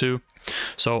gotten up to.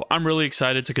 So I'm really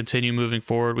excited to continue moving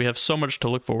forward. We have so much to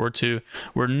look forward to.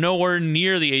 We're nowhere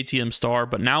near the ATM star,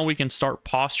 but now we can start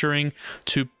posturing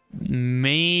to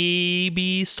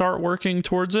maybe start working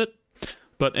towards it.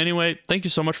 But anyway, thank you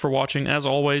so much for watching. As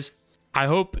always, I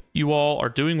hope you all are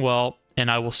doing well, and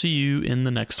I will see you in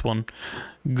the next one.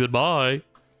 Goodbye.